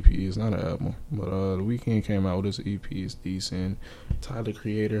it an EP. It's not an album, but the Weeknd came out with this EP. It's decent. Tyler, the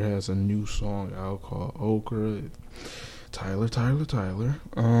Creator, has a new song out called Okra. Tyler.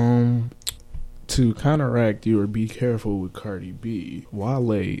 To counteract your "Be Careful" with Cardi B,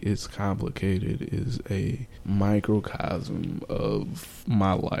 Wale is Complicated is a microcosm of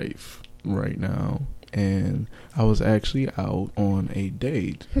my life right now. And I was actually out on a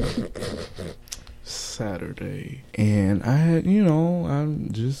date Saturday, and I had,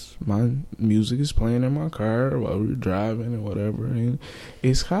 my music is playing in my car while we were driving and whatever, and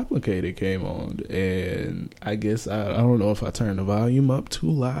It's Complicated came on, and I guess I don't know if I turned the volume up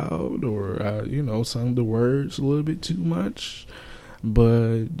too loud or I, sung the words a little bit too much.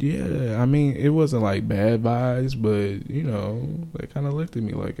 But yeah, I mean, it wasn't like bad vibes, but they kind of looked at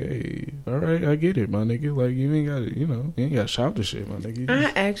me like, "Hey, all right, I get it, my nigga. Like you ain't got to, you ain't got to shout the shit, my nigga." I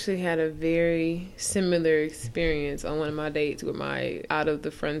actually had a very similar experience on one of my dates with my out of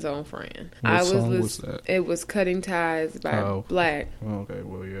the friend zone friend. What song was that? It was "Cutting Ties" by Black. Okay,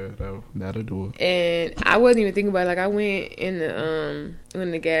 well yeah, that'll do it. And I wasn't even thinking about it. Like I went in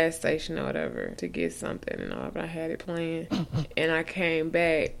the gas station or whatever to get something and all, but I had it playing, and I came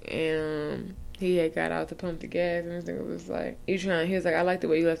back and he had got out to pump the gas, and this nigga was like, he was like, "I like the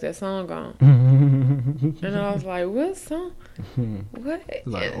way you left that song on." And I was like, "What song? What?"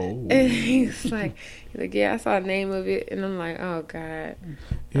 Like, oh. And he's like, "Yeah, I saw the name of it." And I'm like, "Oh God."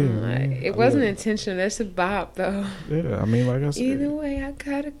 Yeah, I'm like, it wasn't intentional. That's a bop though. Yeah, I mean, like I said, either way, I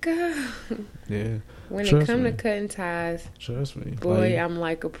gotta go. Yeah. When it comes to cutting ties, trust me, boy, I'm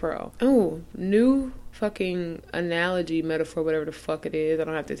like a pro. Oh, new fucking analogy, metaphor, whatever the fuck it is. I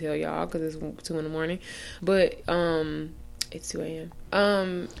don't have to tell y'all because it's 2 a.m. But it's 2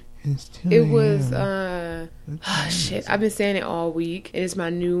 a.m. It was shit. I've been saying it all week. And it's my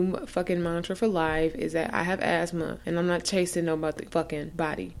new fucking mantra for life is that I have asthma and I'm not chasing no fucking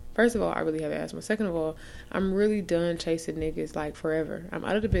body. First of all, I really have asthma. Second of all, I'm really done chasing niggas like forever. I'm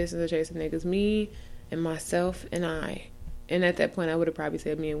out of the business of chasing niggas. Me and myself and I. And at that point, I would have probably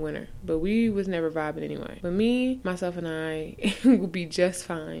said me and Winter. But we was never vibing anyway. But me, myself, and I will be just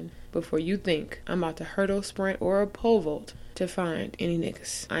fine before you think I'm about to hurdle, sprint, or a pole vault to find any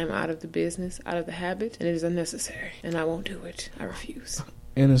niggas. I am out of the business, out of the habit, and it is unnecessary. And I won't do it. I refuse.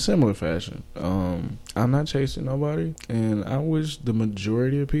 In a similar fashion, I'm not chasing nobody. And I wish the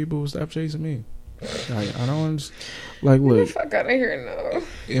majority of people would stop chasing me. Like, I don't understand. Like, look. Get the fuck out of here, no.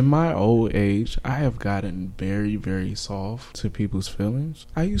 In my old age, I have gotten very, very soft to people's feelings.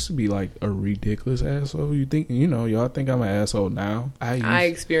 I used to be like a ridiculous asshole. Y'all think I'm an asshole now? I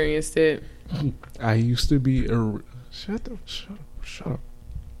experienced it. I used to be a... Shut up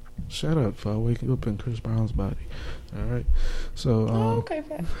if I wake up in Chris Brown's body. All right. So, okay.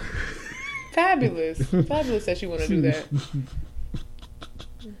 Fabulous. Fabulous that you want to do that.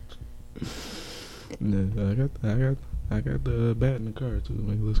 Yeah, I got the bat in the car too.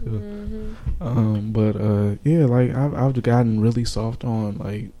 Like, let's go. Mm-hmm. But yeah, like I've gotten really soft on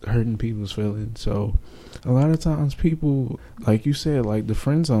like hurting people's feelings. So a lot of times people, like you said, like the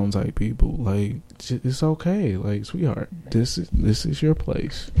friend zone type people, like it's okay. Like, sweetheart, this is your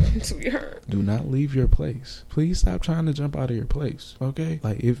place. Sweetheart, do not leave your place. Please stop trying to jump out of your place. Okay,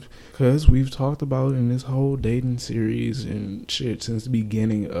 like because we've talked about in this whole dating series and shit since the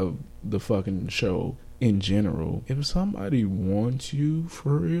beginning of the fucking show. In general, if somebody wants you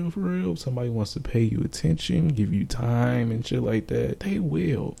for real, somebody wants to pay you attention, give you time and shit like that, they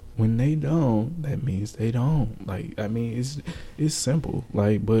will. When they don't, that means they don't. Like, I mean, it's simple.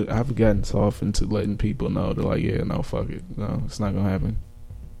 Like, but I've gotten soft into letting people know that, like, yeah, no, fuck it. No, it's not gonna happen.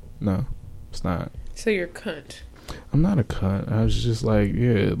 No, it's not. So you're a cunt. I'm not a cunt. I was just like,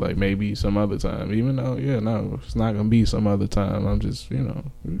 yeah, like maybe some other time. Even though, yeah, no, it's not gonna be some other time. I'm just,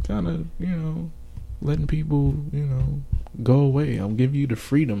 kind of, letting people, go away. I'm giving you the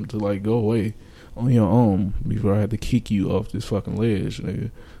freedom to like go away on your own before I had to kick you off this fucking ledge,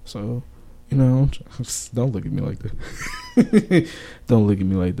 nigga. So, don't look at me like that. Don't look at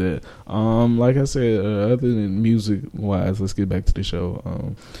me like that. Like I said, other than music wise, let's get back to the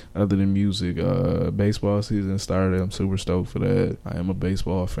show. Other than music, baseball season started. I'm super stoked for that. I am a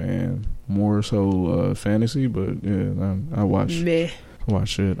baseball fan, more so fantasy, but yeah, I watch. Meh.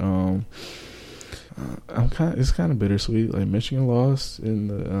 Watch it. It's kind of bittersweet. Like Michigan lost in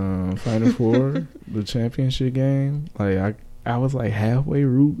the Final Four, the championship game. Like I was like halfway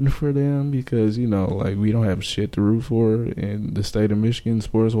rooting for them because like we don't have shit to root for in the state of Michigan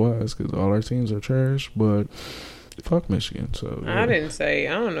sports wise because all our teams are trash. But fuck Michigan. So I didn't say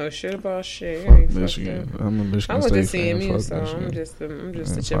I don't know shit about shit. Fuck Michigan. I'm a Michigan. I went State to fan. CMU, Fuck so Michigan. I'm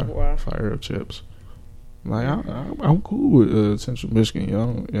just a Chippewa. Fire up Chips. Like I'm cool with Central Michigan.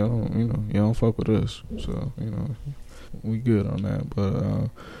 Y'all don't fuck with us. So we good on that. But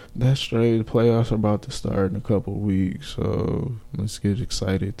that's straight. The playoffs are about to start in a couple of weeks, so let's get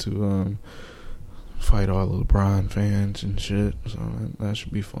excited to fight all the LeBron fans and shit. So that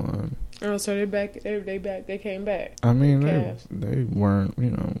should be fun. Oh, so they're back. They back. They came back. I mean, they weren't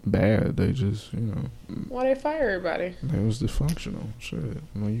bad. They just Why they fire everybody? They was dysfunctional. Shit.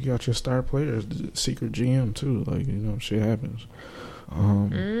 You got your star players, the secret GM too. Like shit happens.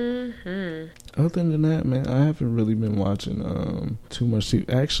 Other than that, man, I haven't really been watching too much TV.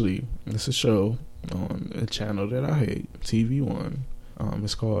 Actually, it's a show on a channel that I hate, TV One.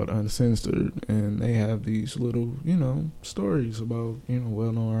 It's called Uncensored, and they have these little, stories about,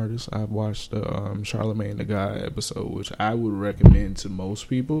 well-known artists. I've watched the Charlamagne the God episode, which I would recommend to most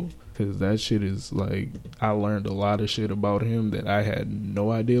people, because that shit is, like, I learned a lot of shit about him that I had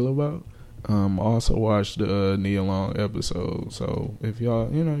no idea about. Also watched the Nia Long episode, so if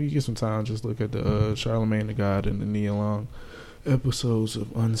y'all, you get some time, just look at the Charlamagne the God and the Nia Long episodes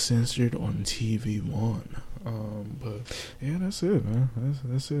of Uncensored on TV One. But yeah, that's it, man.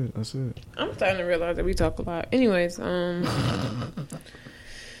 That's it. I'm starting to realize that we talk a lot. Anyways,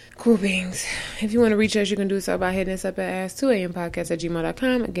 cool beings. If you want to reach us, you can do so by hitting us up at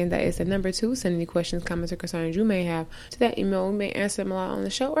ask2ampodcast@gmail.com. Again, that is the number 2. Send any questions, comments, or concerns you may have to that email. We may answer them a lot on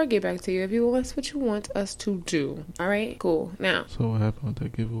the show or get back to you if you want. That's what you want us to do. All right, cool. Now, so what happened with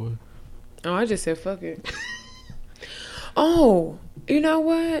that giveaway? Oh, I just said fuck it. Oh, you know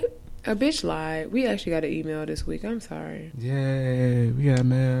what? A bitch lied. We actually got an email this week. I'm sorry. Yay, we got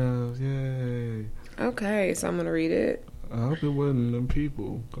mail. Yay. Okay, so I'm going to read it. I hope it wasn't them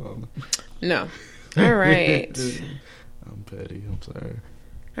people calling. No. All right. I'm petty. I'm sorry.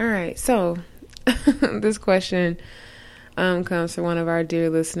 All right. So, this question comes from one of our dear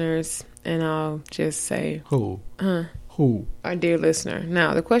listeners, and I'll just say... Who? Who? Our dear listener.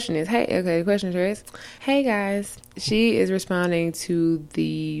 Now, the question is, the question is, hey guys, she is responding to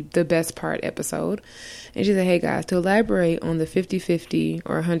the best part episode. And she said, hey guys, to elaborate on the 50-50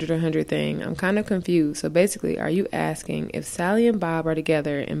 or 100 thing, I'm kind of confused. So basically, are you asking if Sally and Bob are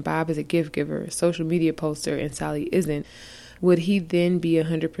together and Bob is a gift giver, social media poster, and Sally isn't, would he then be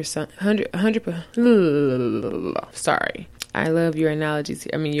 100%, 100%, sorry. I love your analogies.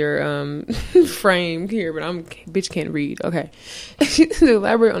 I mean, your frame here, but bitch can't read. Okay. To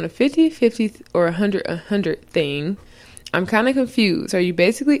elaborate on a 50-50 or 100 thing, I'm kind of confused. Are you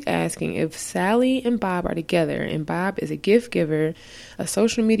basically asking if Sally and Bob are together and Bob is a gift giver, a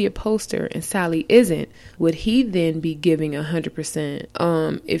social media poster, and Sally isn't, would he then be giving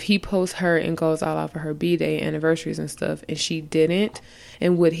 100%? If he posts her and goes all out for her B-day anniversaries and stuff and she didn't?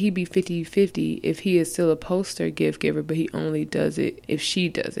 And would he be 50-50 if he is still a poster gift giver, but he only does it if she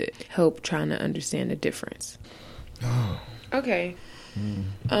does it? Help trying to understand the difference. Okay.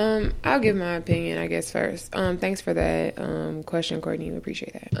 I'll give my opinion, I guess, first. Thanks for that question, Courtney. We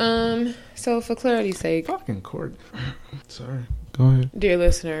appreciate that. So for clarity's sake, fucking Courtney. Sorry. Go ahead. Dear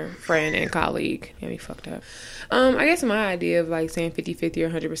listener, friend, and colleague. Yeah, we fucked up. I guess my idea of like saying 50-50 or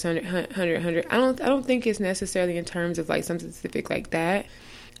 100%, 100, I don't think it's necessarily in terms of like something specific like that.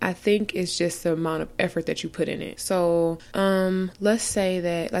 I think it's just the amount of effort that you put in it. So, let's say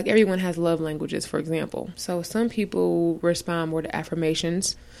that like everyone has love languages, for example. So some people respond more to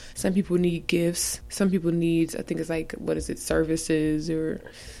affirmations. Some people need gifts. Some people need, I think it's like, services or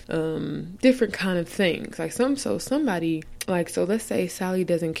different kind of things. Like somebody, like, so let's say Sally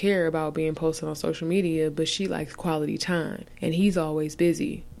doesn't care about being posted on social media, but she likes quality time. And he's always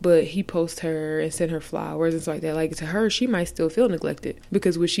busy. But he posts her and send her flowers and stuff like that. Like, to her, she might still feel neglected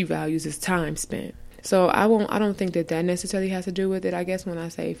because what she values is time spent. So I don't think that necessarily has to do with it. I guess when I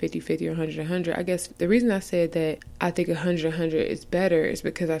say 50-50 or 100-100, I guess the reason I said that I think 100-100 is better is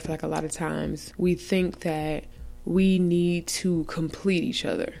because I feel like a lot of times we think that we need to complete each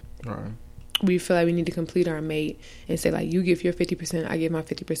other. All right. We feel like we need to complete our mate and say, like, you give your 50%, I give my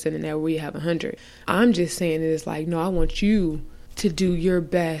 50%, and now we have 100. I'm just saying it's like, no, I want you to do your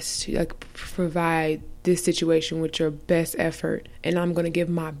best, like, provide this situation with your best effort, and I'm going to give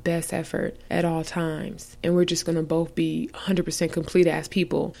my best effort at all times, and we're just going to both be 100% complete as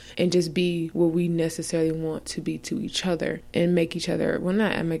people and just be what we necessarily want to be to each other and make each other, well,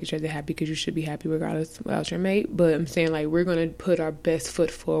 not make each other happy, because you should be happy regardless about your mate, but I'm saying, like, we're going to put our best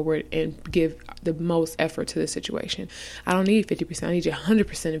foot forward and give the most effort to the situation. I don't need 50%. I need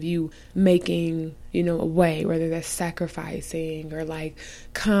 100% of you making, you know, a way, whether that's sacrificing or like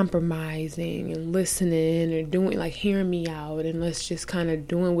compromising and listening or doing, like, hearing me out, and let's just kind of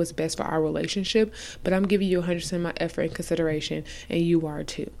doing what's best for our relationship. But I'm giving you 100% of my effort and consideration, and you are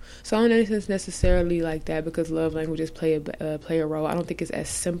too. So I don't know if it's necessarily like that, because love languages play a role. I don't think it's as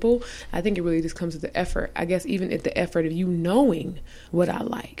simple. I think it really just comes with the effort. I guess even at the effort of you knowing what I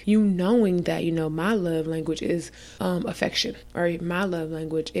like, you knowing that, you know, my love language is affection, or my love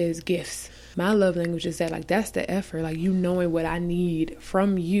language is gifts. My love language is that, like, that's the effort, like, you knowing what I need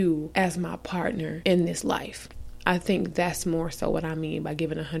from you as my partner in this life. I think that's more so what I mean by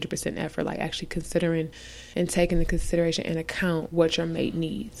giving 100% effort, like actually considering and taking into consideration and account what your mate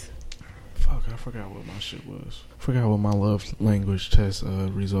needs. Fuck, I forgot what my shit was. Forgot what my love language test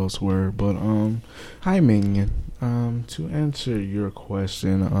results were. But hi Minion. To answer your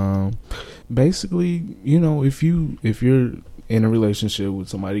question, basically, you know, if you're in a relationship with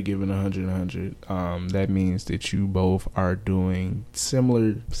somebody giving 100, that means that you both are doing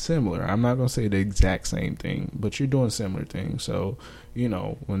similar. I'm not gonna say the exact same thing, but you're doing similar things. So, you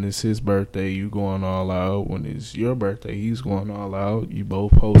know, when it's his birthday, you going all out. When it's your birthday, he's going all out. You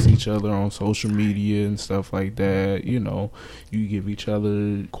both post each other on social media and stuff like that. You know, you give each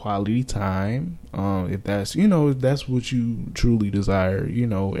other quality time. If that's what you truly desire, you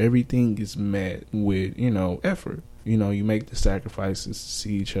know, everything is met with, you know, effort. You know, you make the sacrifices to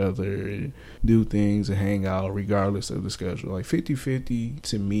see each other, do things, and hang out regardless of the schedule. Like 50-50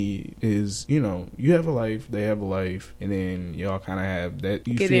 to me is, you know, you have a life, they have a life, and then y'all kind of have that.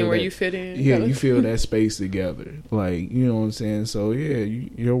 You get feel in where that, you fit in. Yeah, you feel that space together. Like, you know what I'm saying? So, yeah,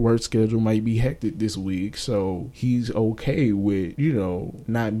 your work schedule might be hectic this week, so he's okay with, you know,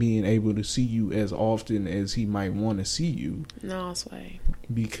 not being able to see you as often as he might want to see you. No, sway.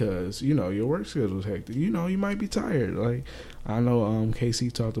 Because, you know, your work schedule is hectic. You know, you might be tired. Like, I know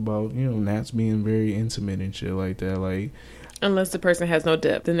Casey talked about, you know, Nats being very intimate and shit like that. Like, unless the person has no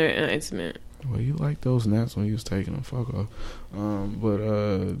depth, then they're intimate. Well, you like those naps when you was taking them. Fuck off. I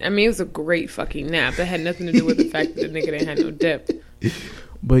mean, it was a great fucking nap. That had nothing to do with the fact that the nigga didn't have no depth.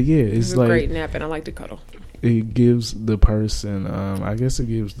 But yeah, it's it was like a great nap, and I like to cuddle. It gives the person, I guess it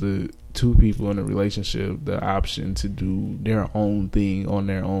gives the two people in a relationship the option to do their own thing on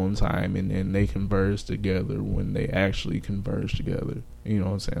their own time, and then they converse together when they actually converse together. You know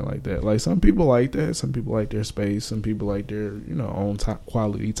what I'm saying? Like that. Like, some people like that. Some people like their space. Some people like their, you know, own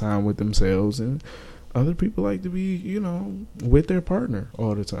quality time with themselves. And other people like to be, you know, with their partner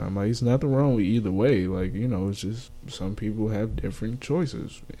all the time. Like, it's nothing wrong with either way. Like, you know, it's just some people have different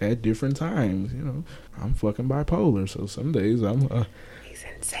choices at different times. You know, I'm fucking bipolar, so some days I'm he's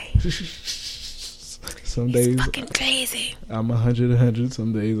insane. Some he's days fucking crazy. I'm 100.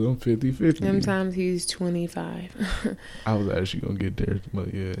 Some days I'm 50-50. Sometimes he's 25. I was actually gonna get there,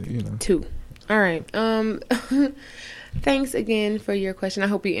 but yeah, you know. 2. All right. Thanks again for your question. I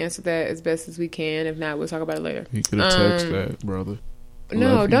hope we answered that as best as we can. If not, we'll talk about it later. You could have texted that, brother.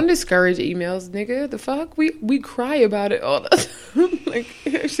 No, don't discourage emails, nigga. The fuck? We cry about it all the time. Like,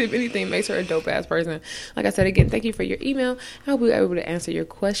 actually, if anything, makes her a dope ass person. Like I said, again, thank you for your email. I hope we were able to answer your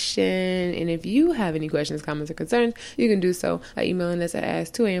question. And if you have any questions, comments, or concerns, you can do so by emailing us at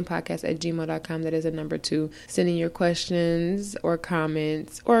ask2ampodcast@gmail.com. That is a number 2. Sending your questions or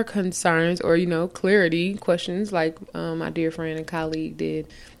comments or concerns or, you know, clarity questions like my dear friend and colleague did.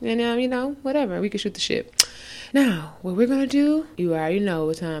 And, you know, whatever. We can shoot the shit. Now, what we're going to do, you already know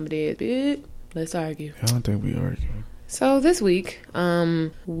what time it is, bitch. Let's argue. I don't think we argue. So this week,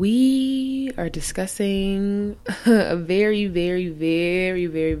 we are discussing a very, very, very,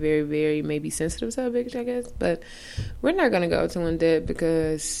 very, very, very maybe sensitive subject, I guess. But we're not going to go too in depth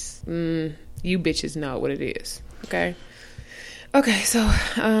because you bitches know what it is. Okay? Okay, so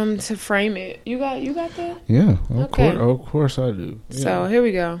to frame it, you got that? Yeah, of course I do. Yeah. So here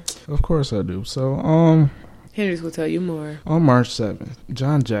we go. Of course I do. So Hendrix will tell you more. On March 7th,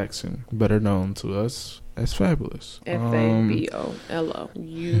 John Jackson, better known to us as Fabolous. Fabolo.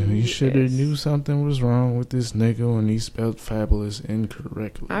 You should have knew something was wrong with this nigga when he spelled Fabulous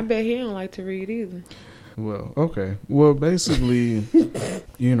incorrectly. I bet he don't like to read either. Well, okay. Well, basically,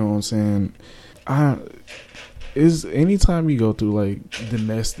 you know what I'm saying? Is anytime you go through like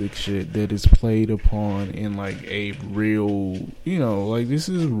domestic shit that is played upon in like a real, you know, like this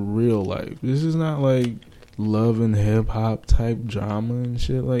is real life. This is not like love and hip hop type drama and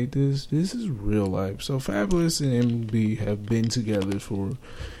shit like this. This is real life. So Fabolous and MB have been together for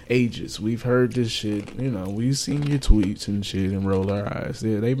ages. We've heard this shit, you know, we've seen your tweets and shit and roll our eyes.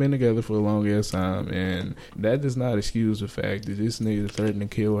 Yeah, they've been together for a long ass time, and that does not excuse the fact that this nigga threatened to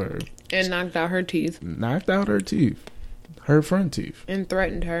kill her. And knocked out her teeth. Knocked out her teeth. Her front teeth. And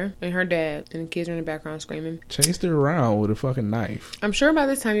threatened her and her dad. And the kids are in the background screaming. Chased her around with a fucking knife. I'm sure by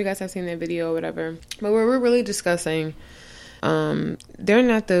this time you guys have seen that video or whatever. But we're really discussing, they're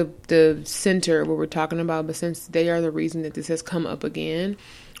not the center of what we're talking about, but since they are the reason that this has come up again,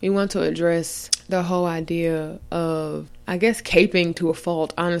 we want to address the whole idea of, I guess, caping to a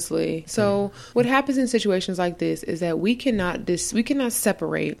fault, honestly. So what happens in situations like this is that we cannot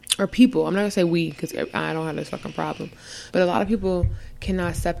separate, or people, I'm not gonna say we because I don't have this fucking problem, but a lot of people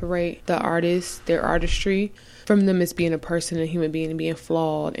cannot separate the artist, their artistry, from them as being a person, a human being, and being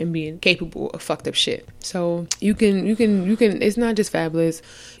flawed and being capable of fucked up shit. So you can it's not just Fabolous.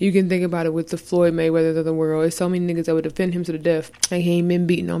 You can think about it with the Floyd Mayweather of the world. There's so many niggas that would defend him to the death, and he ain't been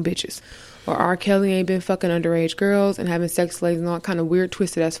beating on bitches. Or R. Kelly ain't been fucking underage girls and having sex slaves and all kind of weird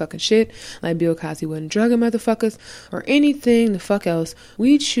twisted ass fucking shit. Like Bill Cosby wasn't drugging motherfuckers or anything the fuck else.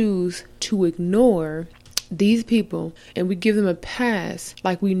 We choose to ignore these people and we give them a pass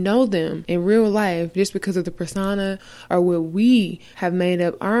like we know them in real life just because of the persona or what we have made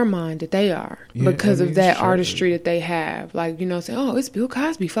up our mind that they are, because of that artistry that they have. Like, you know, say, oh, it's Bill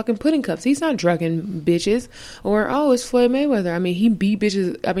Cosby fucking pudding cups, he's not drugging bitches. Or, oh, it's Floyd Mayweather, I mean, he beat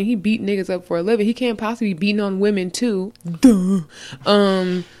niggas up for a living, he can't possibly be beating on women too. Duh.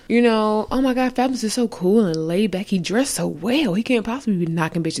 You know, oh my God, Fabolous is so cool and laid back, he dressed so well, he can't possibly be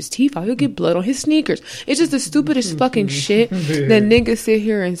knocking bitches' teeth out, he'll get blood on his sneakers. It's just the stupidest fucking shit that niggas sit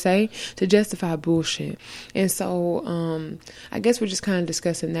here and say to justify bullshit. And so I guess we're just kind of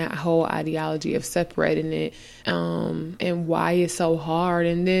discussing that whole ideology of separating it, and why it's so hard.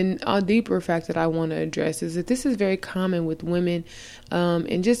 And then a deeper fact that I want to address is that this is very common with women,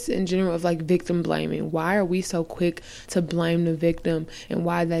 and just in general, of like victim blaming. Why are we so quick to blame the victim, and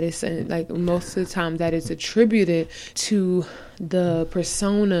why that is, like, most of the time that is attributed to the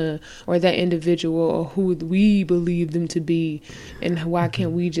persona or that individual or who we believe them to be. And why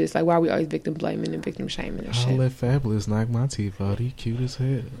can't we just, like, why are we always victim blaming and victim shaming and shit? I'll let Fabolous knock my teeth out, he cute as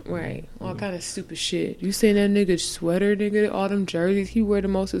hell. Right, all kind of stupid shit. You seen that nigga sweater, nigga, all them jerseys, he wear the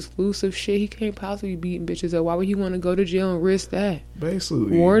most exclusive shit, he can't possibly be beating bitches up. Why would he want to go to jail and risk that?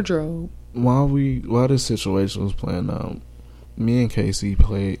 Basically, wardrobe. While this situation was playing out, me and Casey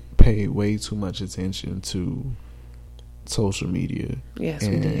paid way too much attention to social media. Yes,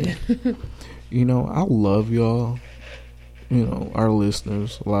 we did. You know, I love y'all. You know, our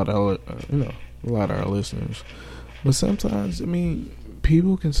listeners, a lot of our listeners. But sometimes, I mean,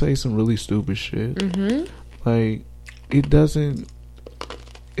 people can say some really stupid shit. Mm-hmm. Like, it doesn't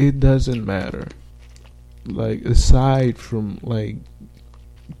matter. Like, aside from like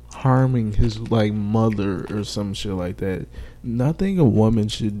harming his like mother or some shit like that, nothing a woman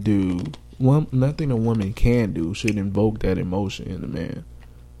should do, nothing a woman can do should invoke that emotion in a man.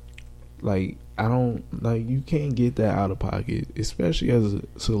 Like, you can't get that out of pocket, especially as a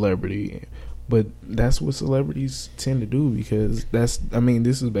celebrity. But that's what celebrities tend to do, because this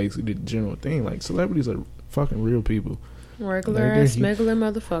is basically the general thing. Like, celebrities are fucking real people. Regular ass smuggler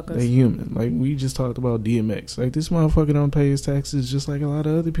motherfuckers. They're human. Like, we just talked about DMX. Like, this motherfucker don't pay his taxes just like a lot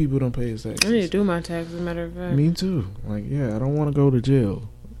of other people don't pay his taxes. I need to do my taxes, as a matter of fact. Me too. Like, yeah, I don't want to go to jail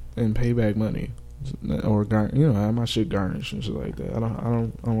and pay back money, or have my shit garnished and shit like that. I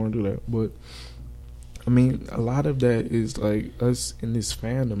don't want to do that. But I mean, a lot of that is like us in this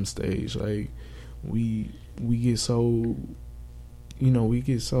fandom stage. Like, we get so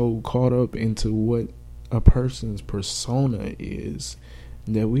caught up into what a person's persona is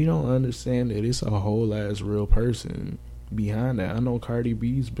that we don't understand that it's a whole ass real person behind that. I know Cardi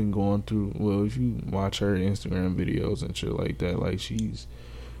B's been going through, well, if you watch her Instagram videos and shit like that, like, she's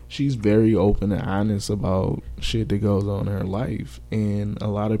very open and honest about shit that goes on in her life, and a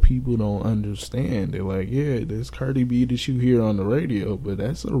lot of people don't understand. They're like, yeah, there's Cardi B that you hear on the radio, but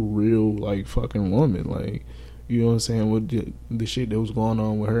that's a real, like, fucking woman. Like, You know what I'm saying? With the shit that was going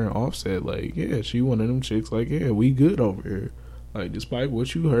on with her and Offset, like, yeah, she one of them chicks. Like, yeah, we good over here. Like, despite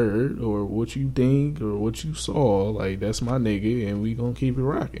what you heard or what you think or what you saw, like, that's my nigga, and we gonna keep it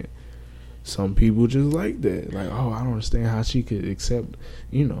rocking. Some people just like that. Like, oh, I don't understand how she could accept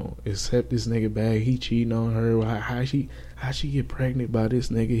this nigga back. He cheating on her. How she get pregnant by this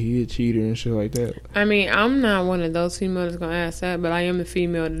nigga? He a cheater and shit like that. I mean, I'm not one of those females that's gonna ask that, but I am the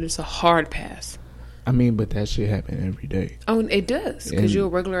female that it's a hard pass. I mean, but that shit happen every day. Oh, it does, because you're a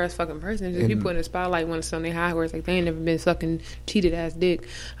regular ass fucking person. Just people in the spotlight want to sit on their high horse like they ain't never been fucking cheated ass dick.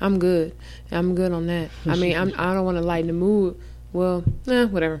 I'm good on that. I mean, I don't want to lighten the mood. Well,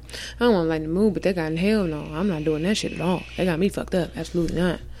 whatever. I don't want to lighten the mood, but they got hell no. I'm not doing that shit at all. They got me fucked up. Absolutely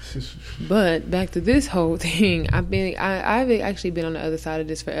not. But back to this whole thing, I've actually been on the other side of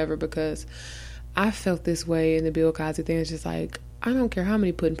this forever, because I felt this way in the Bill Cosby thing. It's just like, I don't care how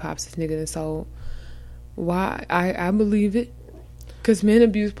many pudding pops this nigga done sold. Why? I believe it, because men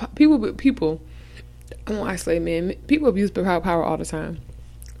abuse people. I won't isolate men. People abuse power all the time.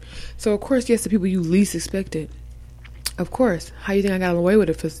 So of course, yes, the people you least expected. Of course. How you think I got away with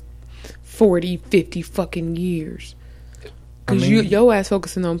it for 40, 50 fucking years? Because your ass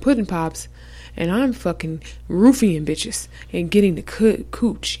focusing on pudding pops, and I'm fucking roofing bitches and getting the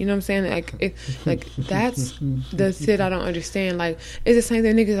cooch. You know what I'm saying? Like that's the shit I don't understand. Like, it's the same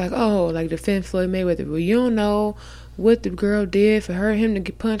thing. Niggas like, oh, like defend Floyd Mayweather. Well, you don't know what the girl did for him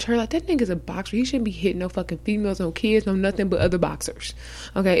to punch her. Like, that nigga's a boxer. He shouldn't be hitting no fucking females, no kids, no nothing but other boxers.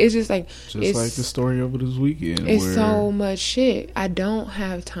 Okay, it's just like like the story over this weekend. It's so much shit. I don't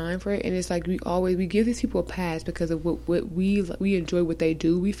have time for it, and it's like we give these people a pass because of what we enjoy what they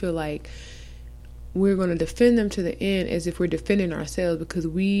do. We feel like we're going to defend them to the end as if we're defending ourselves, because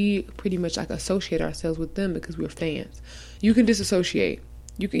we pretty much like associate ourselves with them because we're fans. You can disassociate.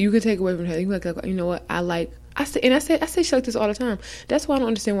 You can take away from her. You can like, you know what? I say shit like this all the time. That's why I don't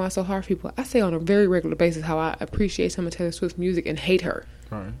understand why it's so hard for people. I say on a very regular basis how I appreciate some of Taylor Swift's music and hate her.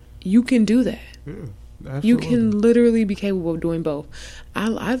 Right. You can do that. Yeah. Absolutely. You can literally be capable of doing both. I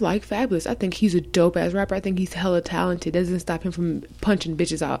like Fabulous. I think he's a dope ass rapper. I think he's hella talented. Doesn't stop him from punching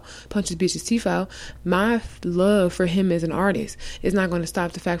bitches' teeth out. My love for him as an artist is not going to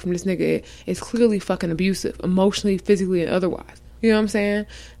stop the fact from this nigga is clearly fucking abusive, emotionally, physically, and otherwise. You know what I'm saying?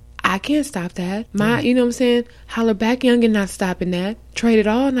 I can't stop that. You know what I'm saying? Holler Back Young and not stopping that. Trade It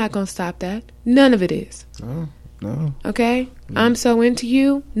All not gonna stop that. None of it is. No. Okay? I'm so into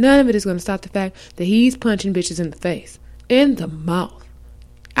you. None of it is gonna stop the fact that he's punching bitches in the face. In the mouth.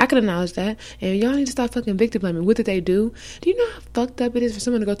 I can acknowledge that. And y'all need to stop fucking victim blaming. What did they do? Do you know how fucked up it is for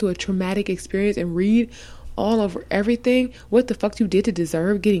someone to go through a traumatic experience and read all over everything what the fuck you did to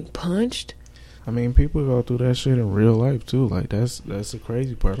deserve getting punched? I mean, people go through that shit in real life too. Like, that's the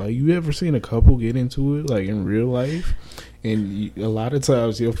crazy part. Like, you ever seen a couple get into it like in real life, and a lot of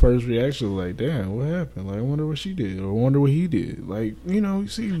times your first reaction is like, "Damn, what happened? Like, I wonder what she did, or I wonder what he did." Like, you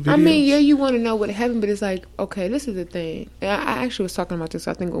see videos. I mean, yeah, you want to know what happened, but it's like, okay, this is the thing. I actually was talking about this,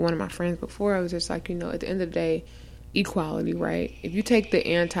 I think, with one of my friends before. I was just like, at the end of the day, equality, right? If you take the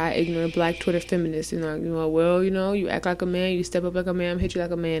anti-ignorant black Twitter feminist, you act like a man, you step up like a man, hit you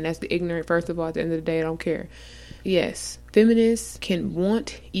like a man. That's the ignorant. First of all, at the end of the day, I don't care. Yes, feminists can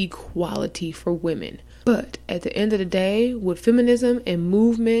want equality for women, but at the end of the day, what feminism and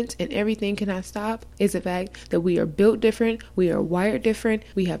movement and everything cannot stop is the fact that we are built different, we are wired different,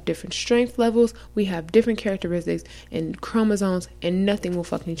 we have different strength levels, we have different characteristics and chromosomes, and nothing will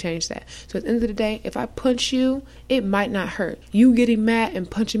fucking change that. So at the end of the day, if I punch you, it might not hurt. You getting mad and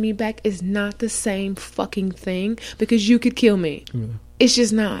punching me back is not the same fucking thing, because you could kill me. Yeah. It's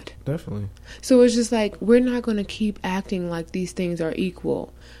just not. Definitely. So it's just like, we're not going to keep acting like these things are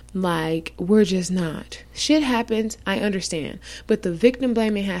equal. Like, we're just not. Shit happens, I understand. But the victim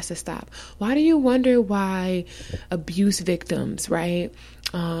blaming has to stop. Why do you wonder why abuse victims, right?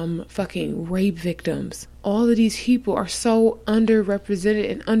 Fucking rape victims, all of these people are so underrepresented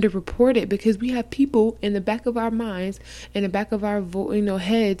and underreported? Because we have people in the back of our minds, in the back of our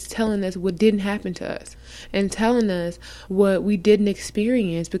heads, telling us what didn't happen to us and telling us what we didn't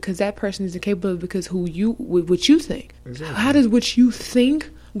experience, because that person is incapable of, because what you think. Exactly. How does what you think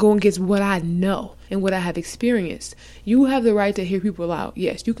go against what I know and what I have experienced? You have the right to hear people out.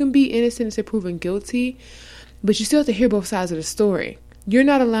 Yes, you can be innocent until proven guilty, but you still have to hear both sides of the story. You're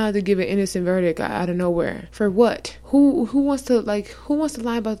not allowed to give an innocent verdict out of nowhere. For what? Who wants to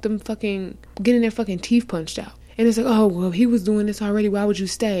lie about them fucking getting their fucking teeth punched out? And it's like, oh, well, he was doing this already, why would you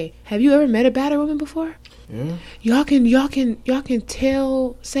stay? Have you ever met a battered woman before? Yeah. Y'all can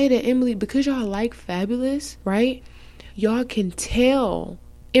say that Emily, because y'all like Fabulous, right? Y'all can tell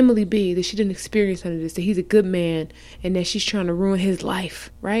Emily B, that she didn't experience none of this, that he's a good man and that she's trying to ruin his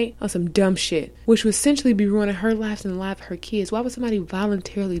life, right? On some dumb shit, which would essentially be ruining her life and the life of her kids. Why would somebody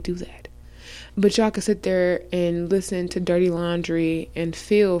voluntarily do that? But y'all can sit there and listen to Dirty Laundry and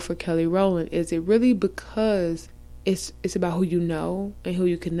feel for Kelly Rowland. Is it really because it's about who you know and who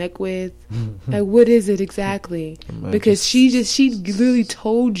you connect with? Like, what is it exactly? Because she literally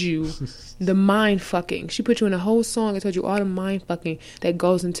told you the mind fucking. She put you in a whole song and told you all the mind fucking that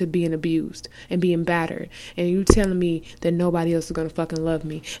goes into being abused and being battered. And you telling me that nobody else is gonna fucking love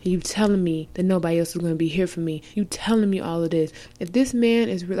me. And you telling me that nobody else is gonna be here for me. You telling me all of this. If this man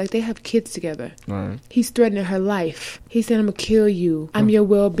is like, they have kids together. Right. He's threatening her life. He said, I'm gonna kill you. I'm your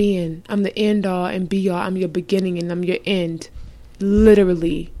well-being. I'm the end all and be all. I'm your beginning and I'm your end.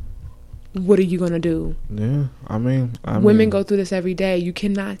 Literally. What are you gonna do? Yeah, I mean, women go through this every day. You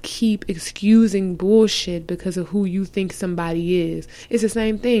cannot keep excusing bullshit because of who you think somebody is. It's the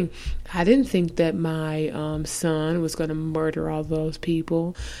same thing. I didn't think that my son was gonna murder all those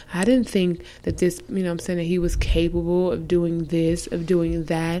people. I didn't think that this, you know what I'm saying, that he was capable of doing this, of doing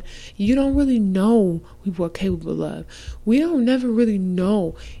that. You don't really know what we're capable of. We don't never really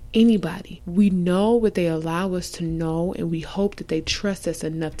know anybody. We know what they allow us to know, and we hope that they trust us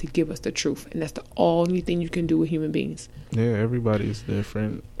enough to give us the truth. And that's the only thing you can do with human beings. Yeah, everybody's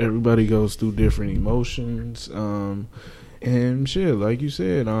different. Everybody goes through different emotions. And shit, like you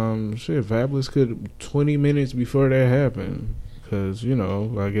said, Fabulous could 20 minutes before that happened. Because, you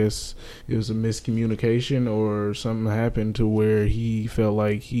know, I guess it was a miscommunication or something happened to where he felt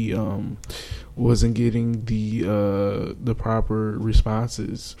like he wasn't getting the proper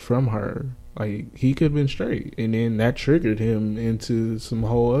responses from her. Like, he could have been straight. And then that triggered him into some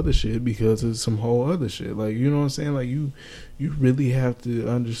whole other shit because of some whole other shit. Like, you know what I'm saying? Like, you really have to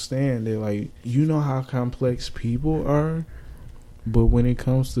understand that, like, you know how complex people are. But when it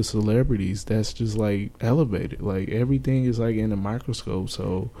comes to celebrities, that's just like elevated. Like, everything is like in a microscope.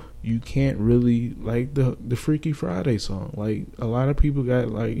 So you can't really, like the Freaky Friday song. Like, a lot of people got,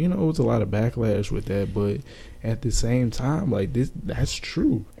 like, you know, it was a lot of backlash with that. But at the same time, like, that's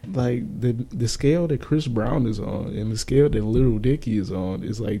true. Like, the scale that Chris Brown is on and the scale that Lil Dicky is on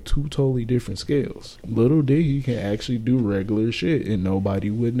is like two totally different scales. Lil Dicky can actually do regular shit and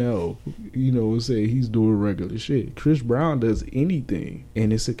nobody would know. You know, say he's doing regular shit. Chris Brown does anything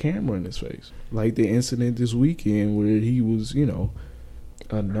and it's a camera in his face. Like the incident this weekend where he was, you know,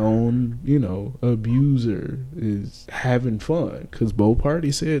 a known, you know, abuser is having fun because both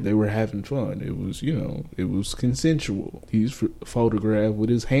parties said they were having fun. It was, you know, it was consensual. He's photographed with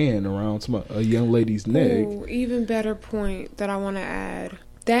his hand around a young lady's neck. Ooh, even better point that I want to add.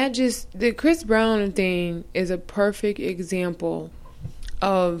 The Chris Brown thing is a perfect example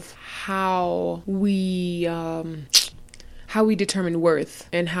of how we determine worth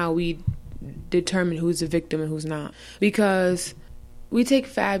and how we determine who's a victim and who's not. Because we take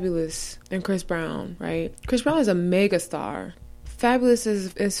Fabulous and Chris Brown, right? Chris Brown is a mega star. Fabulous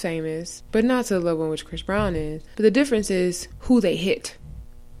is famous, but not to the level in which Chris Brown is. But the difference is who they hit.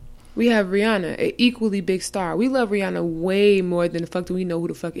 We have Rihanna, an equally big star. We love Rihanna way more than the fuck do we know who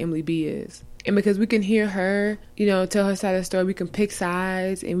the fuck Emily B is. And because we can hear her, you know, tell her side of the story, we can pick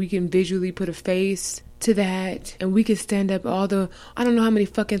sides and we can visually put a face to that, and we can stand up I don't know how many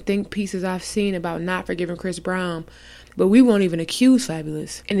fucking think pieces I've seen about not forgiving Chris Brown, but we won't even accuse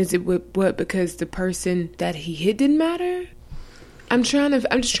Fabulous. And is it what because the person that he hit didn't matter? I'm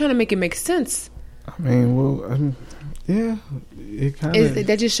just trying to make it make sense. I mean, well, yeah, it kind of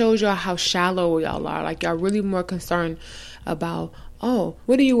that just shows y'all how shallow y'all are. Like, y'all really more concerned about, oh,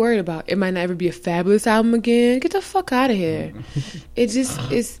 what are you worried about? It might not ever be a Fabulous album again. Get the fuck out of here. It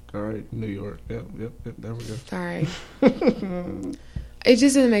just is. All right, New York. Yep, there we go. Sorry. It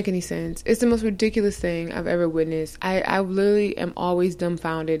just doesn't make any sense. It's the most ridiculous thing I've ever witnessed. I literally am always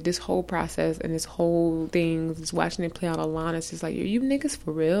dumbfounded. This whole process and this whole thing, just watching it play out online, it's just like, are you niggas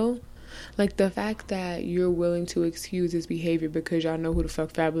for real? Like, the fact that you're willing to excuse his behavior because y'all know who the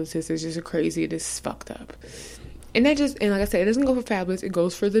fuck Fabulous is just crazy. It is fucked up. And like I said, it doesn't go for Fabulous. It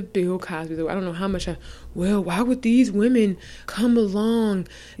goes for the Bill Cosby. I don't know how much. Why would these women come along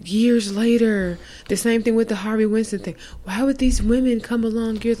years later? The same thing with the Harvey Weinstein thing. Why would these women come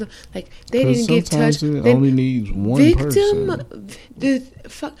along years later? Like, they didn't get touched. It only needs one person.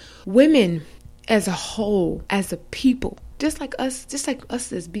 Women as a whole, as a people, just like us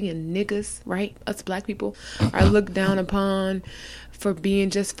as being niggas, right? Us black people are looked down upon for being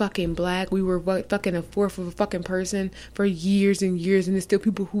just fucking black. We were fucking a fourth of a fucking person for years and years, and there's still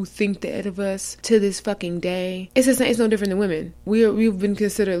people who think that of us to this fucking day. It's no different than women. We've been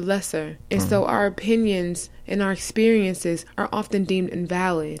considered lesser, and so our opinions and our experiences are often deemed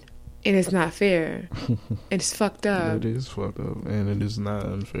invalid. And it's not fair. It's fucked up. It is fucked up. And it is not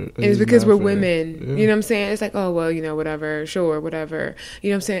unfair. It's because we're fair. women. Yeah. You know what I'm saying? It's like, oh, well, whatever. Sure, whatever. You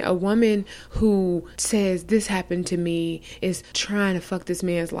know what I'm saying? A woman who says this happened to me is trying to fuck this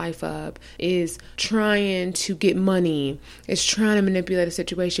man's life up, is trying to get money, is trying to manipulate a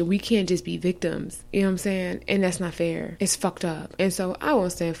situation. We can't just be victims. You know what I'm saying? And that's not fair. It's fucked up. And so I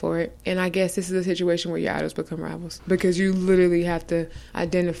won't stand for it. And I guess this is a situation where your idols become rivals. Because you literally have to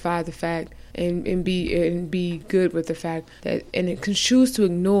identify the fact and be good with the fact that, and it can choose to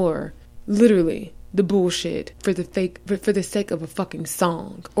ignore literally the bullshit for the sake of a fucking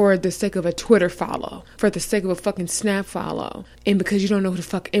song, or the sake of a Twitter follow, for the sake of a fucking Snap follow, and because you don't know who the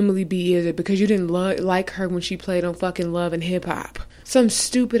fuck Emily B is, or because you didn't like her when she played on fucking Love and Hip Hop, some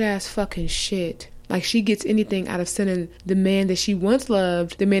stupid ass fucking shit. Like she gets anything out of sending the man that she once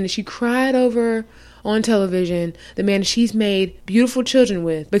loved, the man that she cried over on television, the man she's made beautiful children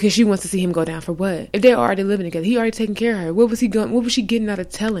with, because she wants to see him go down for what? If they're already living together, he already taking care of her. What was she getting out of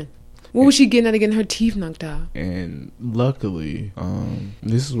telling? What was she getting out of getting her teeth knocked out? And luckily,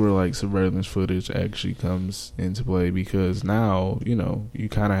 this is where like surveillance footage actually comes into play, because now, you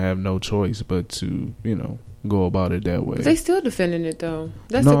kind of have no choice but to, go about it that way. They still defending it though.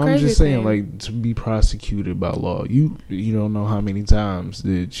 That's no, the crazy I'm just saying, thing. like, to be prosecuted by law, you don't know how many times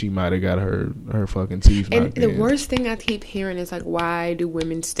that she might have got her fucking teeth knocked And the in. worst thing I keep hearing is like, why do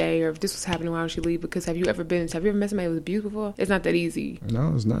women stay? Or if this was happening, why would she leave? Because have you ever met somebody who was beautiful? It's not that easy.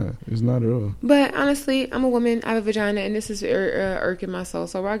 No, it's not. It's not at all. But honestly, I'm a woman. I have a vagina, and this is irking my soul.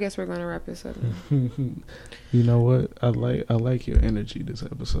 So I guess we're gonna wrap this up now. You know what? I like your energy this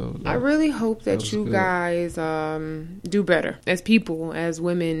episode. I really hope that was you good. guys do better as people, as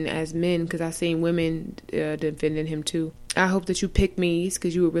women, as men, because I seen women defending him too. I hope that you pick me's,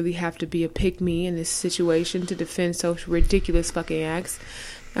 because you would really have to be a pick me in this situation to defend such ridiculous fucking acts.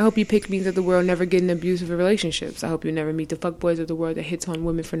 I hope you pick me's of the world never get in abusive relationships. I hope you never meet the fuckboys of the world that hits on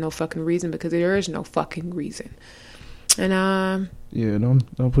women for no fucking reason, because there is no fucking reason. And yeah,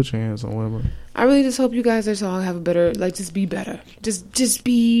 don't put your hands on women. I really just hope you guys just all have a better, like, just be better. Just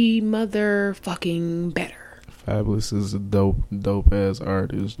be motherfucking better. Fabulous is a dope ass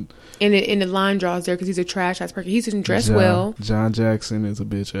artist. And the line draws there because he's a trash ass person. He doesn't dress well. John Jackson is a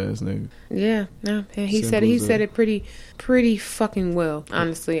bitch ass nigga. Yeah, no, and he said it pretty fucking well.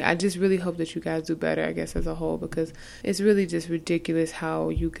 Honestly, I just really hope that you guys do better, I guess, as a whole, because it's really just ridiculous how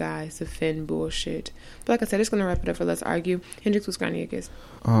you guys defend bullshit. But like I said, it's gonna wrap it up for Let's Argue. Hendrix, what's going on, I guess?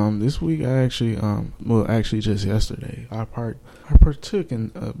 This week I actually actually just yesterday I partook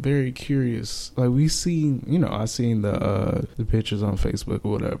in a very curious, like, I seen the pictures on Facebook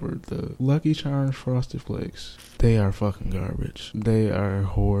or whatever. The Lucky Charms Frosted Flakes, they are fucking garbage. They are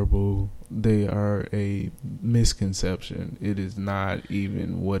horrible. They are a misconception. It is not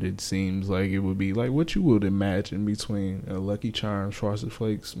even what it seems like it would be. Like what you would imagine between a Lucky Charms Frosted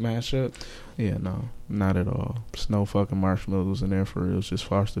Flakes mashup. Yeah, no, not at all. There's no fucking marshmallows in there for real. It's just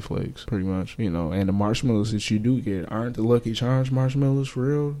Frosted Flakes, pretty much. And the marshmallows that you do get aren't the Lucky Charms marshmallows for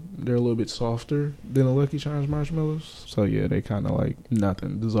real. They're a little bit softer than the Lucky Charms marshmallows. So yeah, they kind of like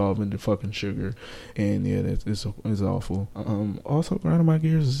nothing, dissolve into fucking sugar. And yeah, it's awful. Also grinding my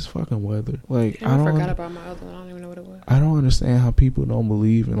gears is this fucking weather. Like, I forgot about my other one. I don't even know what it was. I don't understand how people don't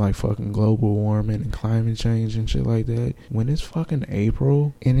believe in like fucking global warming and climate change and shit like that. When it's fucking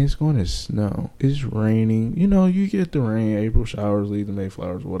April and it's going to snow, it's raining. You get the rain, April showers lead to May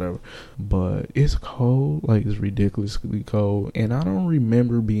flowers, whatever. But it's cold, like it's ridiculously cold. And I don't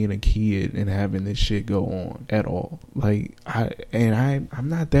remember being a kid and having this shit go on at all. Like I'm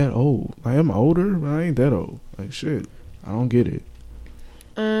not that old. Like, I'm older, but I ain't that old. Like, shit, I don't get it.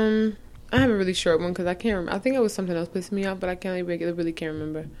 I have a really short one because I can't remember. I think it was something else pissing me off, but I really can't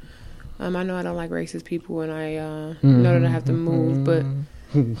remember. I know I don't like racist people, and I know that I have to move, but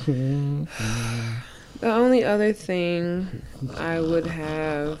the only other thing I would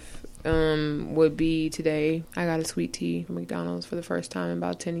have would be today I got a sweet tea from McDonald's for the first time in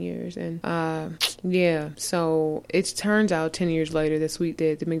about 10 years, and so it turns out 10 years later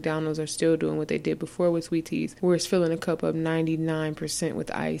the McDonald's are still doing what they did before with sweet teas, where it's filling a cup up 99%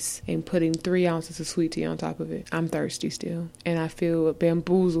 with ice and putting 3 ounces of sweet tea on top of it. I'm thirsty still, and I feel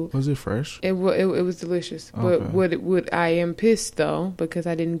bamboozled. Was it fresh? It was delicious. Okay. But I am pissed though because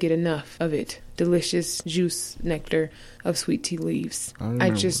I didn't get enough of it delicious juice nectar of sweet tea leaves. I I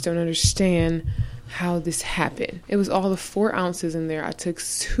just don't understand how this happened. It was all of 4 ounces in there. I took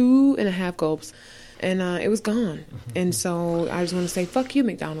 2.5 gulps. And it was gone. And so I just want to say, fuck you,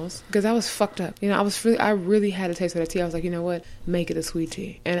 McDonald's. Because I was fucked up. You know, I really had a taste for that tea. I was like, you know what? Make it a sweet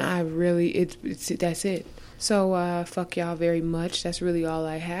tea. And I really, that's it. So fuck y'all very much. That's really all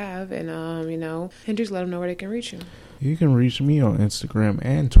I have. And, you know, and just let them know where they can reach you. You can reach me on Instagram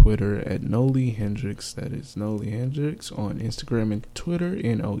and Twitter at Noli Hendrix. That is Noli Hendrix on Instagram and Twitter,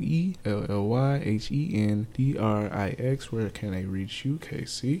 NOELLYHENDRIX. Where can I reach you,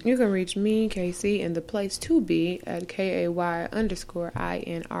 KC? You can reach me, KC, and the place to be at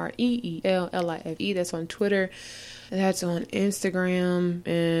KAY_INREELLIFE. That's on Twitter. That's on Instagram,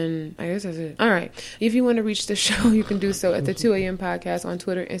 and I guess that's it. All right. If you want to reach the show, you can do so at the 2 a.m. podcast on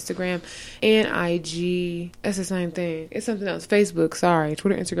Twitter, Instagram, and IG. That's the same thing. It's something else. Facebook, sorry.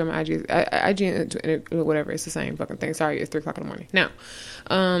 Twitter, Instagram, and IG. IG, whatever. It's the same fucking thing. Sorry, it's 3 o'clock in the morning. Now,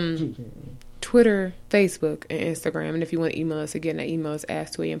 Twitter, Facebook, and Instagram. And if you want to email us again, that email is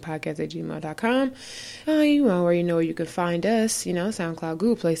ask2ampodcast@gmail.com. You already know where you can find us. You know, SoundCloud,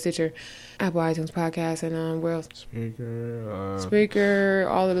 Google Play, Stitcher, Apple iTunes Podcast, and where else? Spreaker,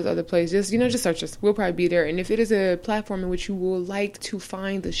 all of those other places. Just search us. We'll probably be there. And if it is a platform in which you will like to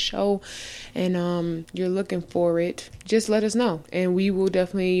find the show and you're looking for it, just let us know. And we will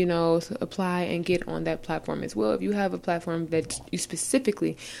definitely, apply and get on that platform as well. If you have a platform that you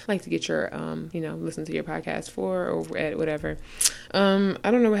specifically like to get your, listen to your podcast for or at whatever. I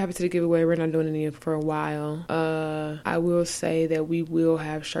don't know what happened to the giveaway. We're not doing any for a while. I will say that we will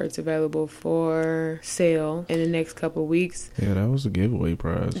have shirts available for sale in the next couple of weeks. Yeah, that was a giveaway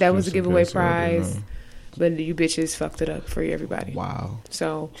prize. That was a giveaway prize. But you bitches fucked it up for everybody. Wow.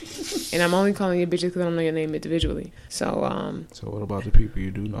 So, and I'm only calling you bitches because I don't know your name individually. So, So what about the people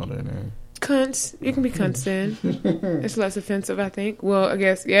you do know their name? Cunts. You can be cunts then. It's less offensive, I think. Well, I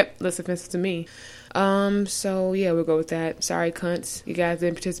guess, less offensive to me. So yeah, we'll go with that. Sorry, cunts. You guys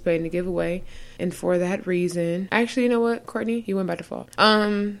didn't participate in the giveaway. And for that reason, actually, you know what, Courtney? You win by default. But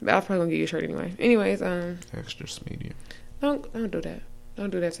I'm probably gonna give you a shirt anyway. Anyways, extra medium. Don't do that. Don't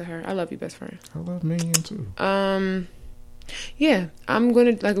do that to her. I love you, best friend. I love Minion too. Yeah, I'm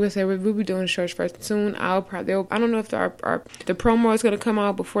gonna, like I said, we'll be doing shirts first soon. I don't know if the promo is gonna come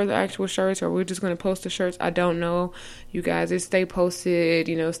out before the actual shirts, or we're just gonna post the shirts. I don't know. You guys just stay posted.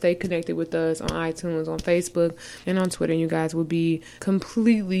 Stay connected with us on iTunes, on Facebook, and on Twitter. And you guys will be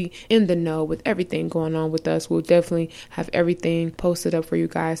completely in the know with everything going on with us. We'll definitely have everything posted up for you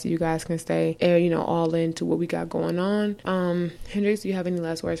guys, so you guys can stay, all into what we got going on. Hendrix, do you have any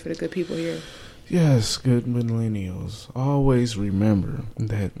last words for the good people here? Yes, good millennials. Always remember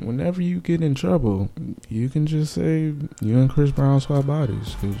that whenever you get in trouble, you can just say you and Chris Brown swap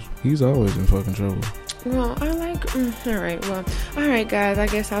bodies, because he's always in fucking trouble. Well, all right, guys. I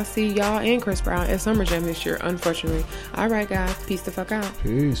guess I'll see y'all and Chris Brown at Summer Jam this year, unfortunately. All right, guys. Peace the fuck out.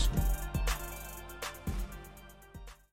 Peace.